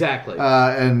to. Exactly.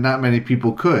 And not many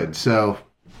people could. So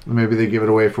maybe they give it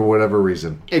away for whatever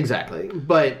reason. Exactly.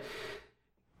 But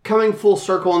coming full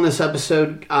circle in this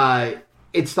episode,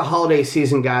 it's the holiday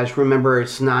season, guys. Remember,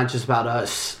 it's not just about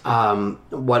us.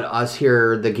 What us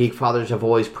here, the Geekfathers, have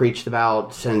always preached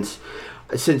about since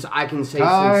I can say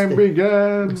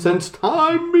since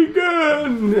time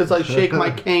began, as I shake my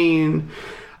cane.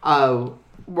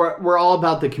 We're all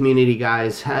about the community,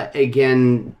 guys.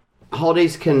 Again,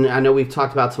 holidays I know we've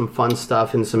talked about some fun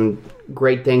stuff and some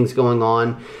great things going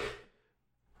on.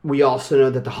 We also know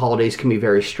that the holidays can be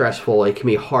very stressful. It can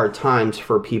be hard times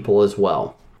for people as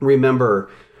well. Remember,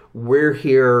 we're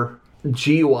here.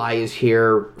 GUI is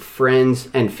here. Friends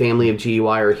and family of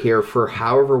GUI are here for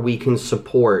however we can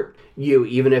support you,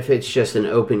 even if it's just an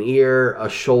open ear, a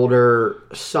shoulder,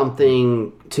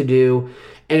 something to do.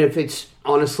 And if it's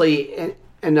honestly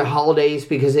in the holidays,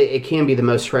 because it can be the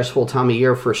most stressful time of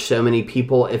year for so many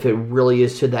people, if it really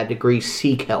is to that degree,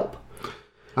 seek help.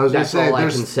 That's all I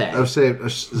can say. I would say,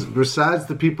 besides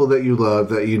the people that you love,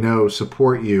 that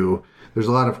support you, there's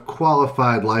a lot of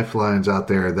qualified lifelines out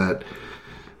there that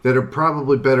are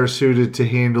probably better suited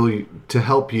to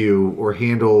help you or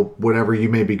handle whatever you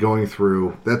may be going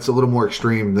through. That's a little more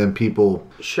extreme than people.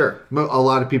 Sure. A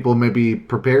lot of people may be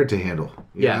prepared to handle.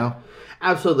 You know?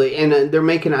 Absolutely. And they're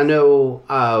making, I know,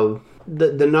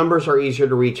 the numbers are easier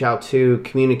to reach out to,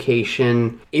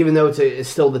 communication, even though it's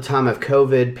still the time of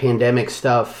COVID, pandemic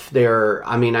stuff.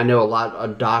 I know a lot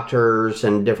of doctors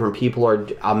and different people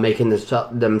are making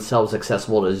themselves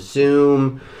accessible to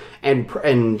Zoom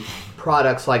and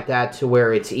products like that to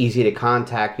where it's easy to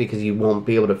contact because you won't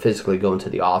be able to physically go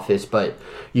into the office, but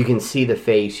you can see the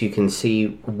face, you can see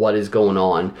what is going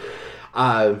on.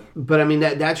 But I mean,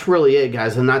 that's really it,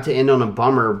 guys. And not to end on a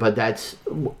bummer, but that's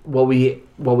what we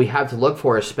have to look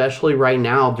for, especially right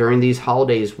now during these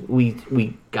holidays.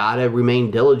 We gotta remain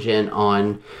diligent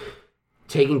on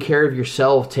taking care of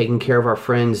yourself, taking care of our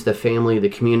friends, the family, the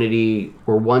community.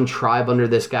 We're one tribe under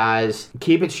this, guys.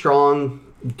 Keep it strong.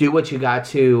 Do what you got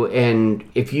to, and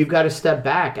if you've got to step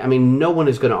back, I mean, no one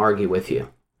is going to argue with you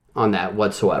on that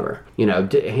whatsoever.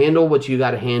 Handle what you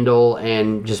got to handle,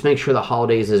 and just make sure the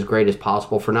holiday is as great as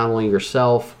possible for not only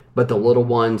yourself, but the little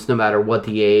ones, no matter what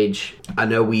the age. I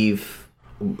know we've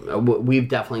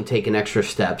definitely taken extra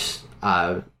steps,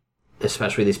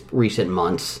 especially these recent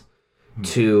months,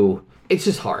 to... It's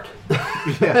just hard.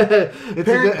 Yeah.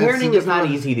 Parenting is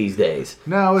not easy these days.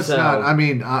 No, it's not. I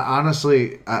mean,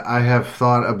 honestly, I have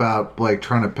thought about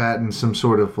trying to patent some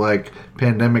sort of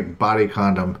pandemic body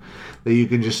condom that you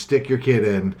can just stick your kid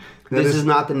in. This is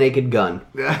not the Naked Gun.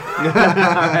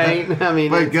 Right? I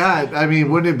mean, my God,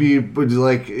 wouldn't it be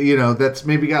that's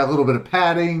maybe got a little bit of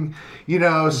padding,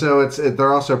 so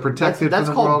they're also protected. That's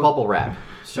from the called world. Bubble wrap.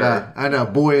 Sure. Yeah, I know.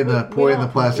 Boy in the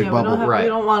plastic bubble. We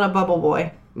don't want a bubble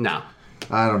boy. No.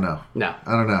 I don't know. No.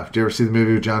 I don't know. Did you ever see the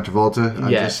movie with John Travolta?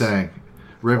 I'm just saying.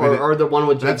 Or the one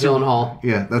with Jake Gyllenhaal.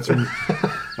 Yeah, that's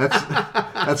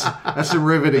some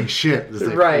riveting shit.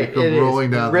 Right. It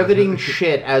rolling is down riveting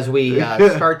shit as we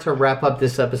start to wrap up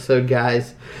this episode,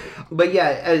 guys. But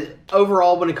yeah,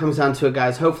 overall, when it comes down to it,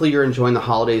 guys, hopefully you're enjoying the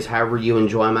holidays however you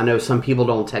enjoy them. I know some people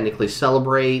don't technically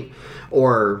celebrate,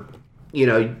 or...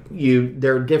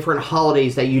 there are different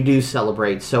holidays that you do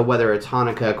celebrate. So whether it's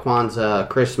Hanukkah, Kwanzaa,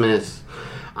 Christmas,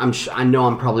 I know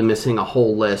I'm probably missing a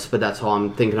whole list, but that's all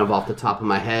I'm thinking of off the top of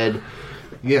my head.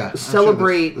 Yeah,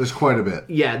 celebrate. Sure there's quite a bit.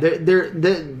 Yeah,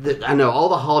 I know all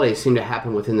the holidays seem to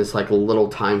happen within this little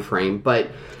time frame, but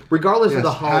regardless of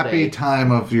the holiday, happy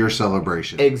time of your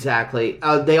celebration. Exactly.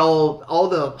 All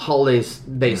the holidays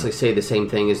basically say the same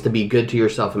thing: is to be good to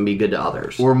yourself and be good to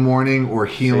others, or mourning, or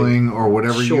healing, or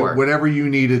whatever Sure. whatever you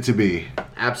need it to be.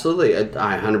 Absolutely,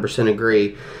 I 100%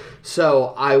 agree.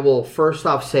 So I will first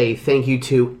off say thank you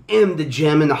to M the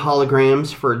Gem and the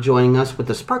Holograms for joining us with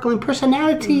the sparkling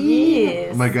personality.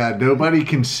 Yes. Oh my God, nobody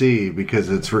can see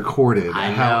because it's recorded I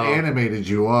how know. animated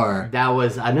you are. That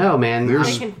was, I know, man. Your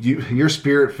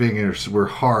spirit fingers were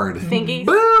hard. Fingies.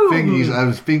 Boom! Fingies, I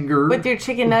was fingered. With your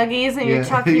chicken nuggies and your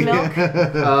chocolate milk.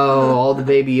 Oh, all the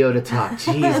Baby Yoda talk.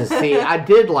 Jesus. See, I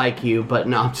did like you, but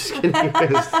no, I'm just kidding.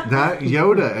 It's not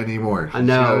Yoda anymore. I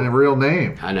know. He's got a real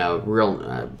name. I know,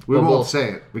 real. We won't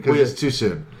say it because it's too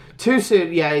soon. Too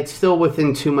soon, yeah. It's still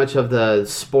within too much of the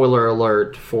spoiler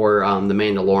alert for the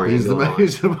Mandalorian. He's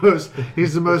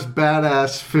the most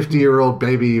badass 50-year-old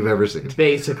baby you've ever seen.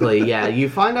 Basically, yeah. You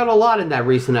find out a lot in that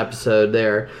recent episode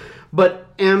there. But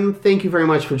Em, thank you very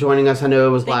much for joining us. I know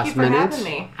it was last minute. Thank you for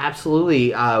having me. Absolutely,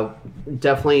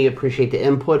 definitely appreciate the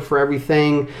input for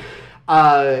everything.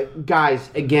 Guys,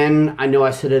 again, I know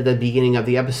I said it at the beginning of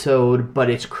the episode, but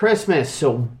it's Christmas,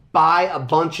 so buy a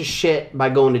bunch of shit by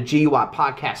going to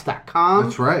GUIPodcast.com.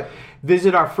 That's right.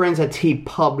 Visit our friends at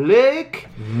TeePublic.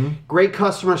 Mm-hmm. Great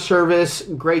customer service,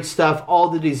 great stuff. All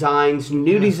the designs,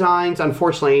 new designs.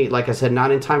 Unfortunately, like I said,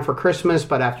 not in time for Christmas,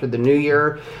 but after the new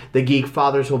year, the Geek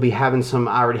Fathers will be having some.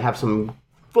 I already have some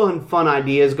fun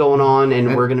ideas going on,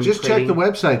 and we're going to just check the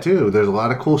website too. There's a lot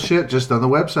of cool shit just on the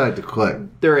website to click.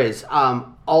 There is.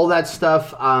 All that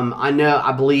stuff,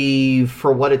 I believe,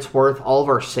 for what it's worth, all of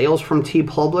our sales from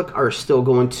TeePublic are still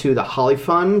going to the Holly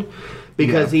Fund.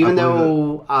 Because even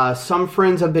though some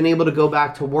friends have been able to go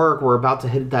back to work, we're about to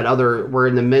hit we're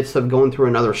in the midst of going through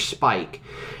another spike.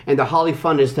 And the Holly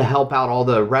Fund is to help out all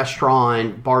the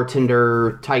restaurant,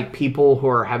 bartender type people who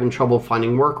are having trouble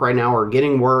finding work right now or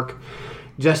getting work,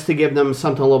 just to give them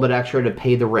something a little bit extra to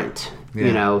pay the rent.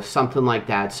 Yeah. Something like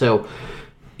that. So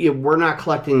we're not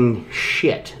collecting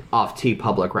shit off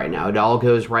TeePublic right now. It all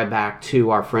goes right back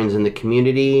to our friends in the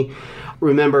community.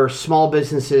 Remember, small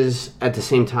businesses at the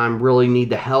same time really need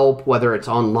the help, whether it's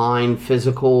online,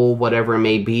 physical, whatever it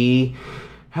may be.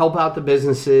 Help out the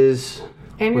businesses.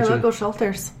 And your local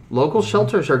shelters. Local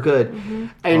shelters are good. Mm-hmm.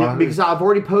 And because I've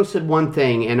already posted one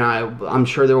thing, and I'm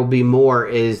sure there will be more,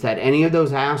 is that any of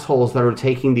those assholes that are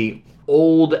taking the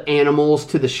old animals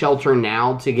to the shelter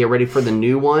now to get ready for the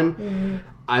new one,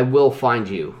 I will find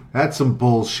you. That's some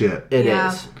bullshit. It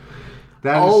is.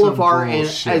 That all is of our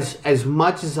bullshit. as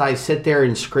much as I sit there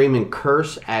and scream and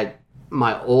curse at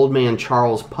my old man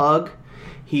Charles Pug,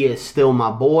 he is still my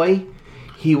boy.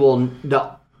 He will.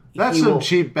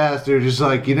 Cheap bastard. Just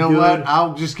like, you know what?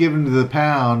 I'll just give him to the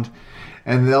pound,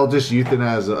 and they'll just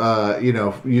euthanize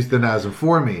him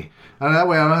for me. And that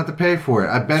way I don't have to pay for it.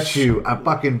 I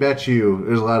fucking bet you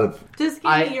there's a lot of... Just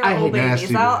give me your old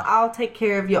babies. I'll take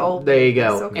care of your old babies. There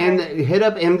you go. Okay. And hit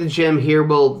up M the Gym here.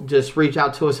 We'll just reach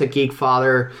out to us at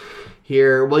Geekfather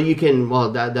here. Well, you can...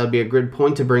 Well, that would be a good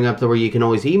point to bring up where you can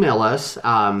always email us.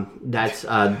 That's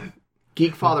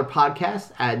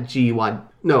geekfatherpodcast at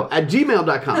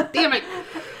gmail.com. Damn it!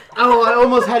 Oh, I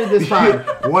almost had it this time.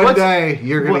 One day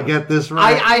you're going to get this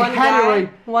right. I had it right.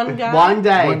 One day.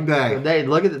 One day.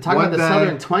 Look at talking about the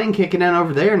southern twang kicking in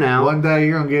over there now. One day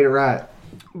you're going to get it right.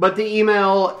 But the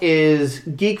email is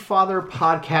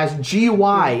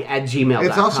geekfatherpodcastgy at gmail.com.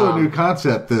 It's also a new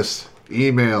concept, this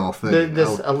email thing.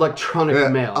 This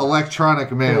electronic mail.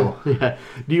 Electronic mail. Yeah.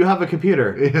 Do you have a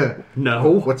computer? Yeah.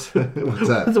 No. What's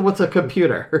that? What's a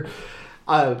computer?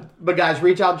 But guys,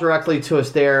 reach out directly to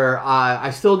us there.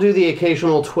 I still do the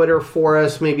occasional Twitter for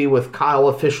us, maybe with Kyle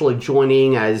officially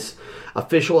joining as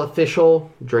official.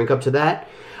 Drink up to that.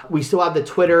 We still have the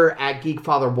Twitter at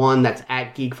Geekfather1. That's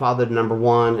at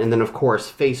Geekfather1. And then, of course,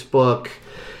 Facebook,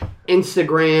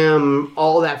 Instagram,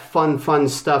 all that fun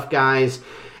stuff, guys.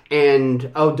 And,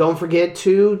 don't forget,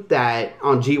 too, that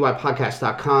on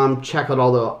GUIPodcast.com, check out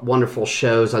all the wonderful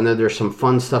shows. I know there's some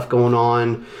fun stuff going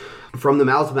on. From the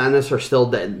Mouths of Madness are still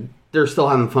dead. They're still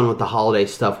having fun with the holiday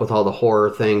stuff, with all the horror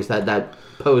things. That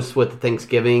post with the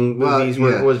Thanksgiving movies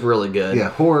was really good. Yeah,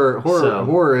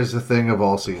 horror is a thing of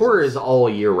all seasons. Horror is all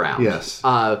year round. Yes.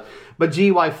 But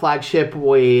GUI Flagship,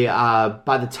 we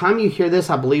by the time you hear this,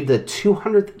 I believe the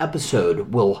 200th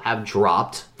episode will have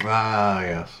dropped. Ah,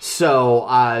 yes.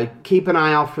 So keep an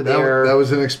eye out for there. That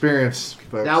was an experience,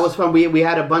 folks. That was fun. We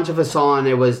had a bunch of us on.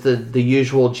 It was the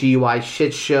usual GUI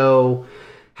shit show.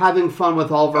 Having fun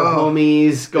with all of our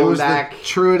homies, going back. It was the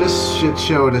truest shit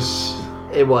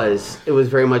showedest. It was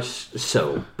very much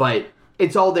so. But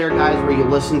it's all there, guys, where you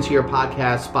listen to your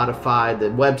podcast, Spotify, the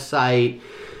website,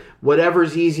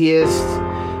 whatever's easiest.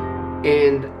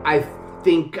 And I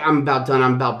think I'm about done.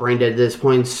 I'm about brain dead at this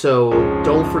point. So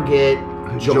don't forget,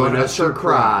 join us or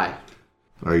cry.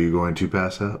 Are you going to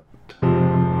pass out?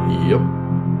 Yep.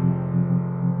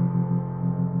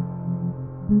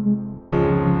 In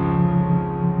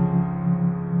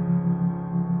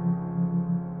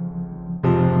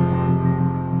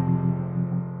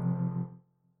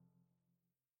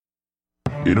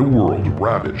a world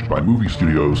ravaged by movie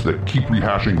studios that keep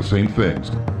rehashing the same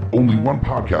things, only one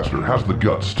podcaster has the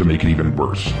guts to make it even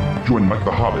worse. Join Mike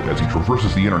the Hobbit as he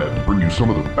traverses the internet to bring you some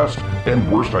of the best and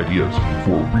worst ideas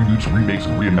for reboots, remakes,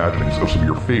 and reimaginings of some of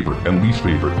your favorite and least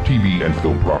favorite TV and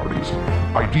film properties.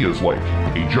 Ideas like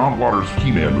a John Waters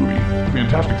He-Man movie,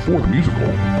 Fantastic Four the musical,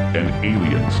 and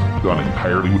Aliens, done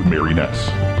entirely with marionettes.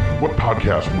 What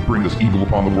podcast would bring this evil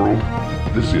upon the world?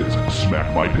 This is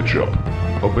Smack My Pitch Up.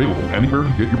 Available anywhere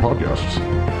you get your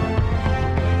podcasts.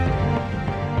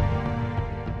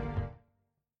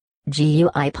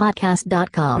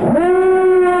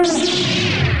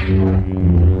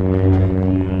 GUIPodcast.com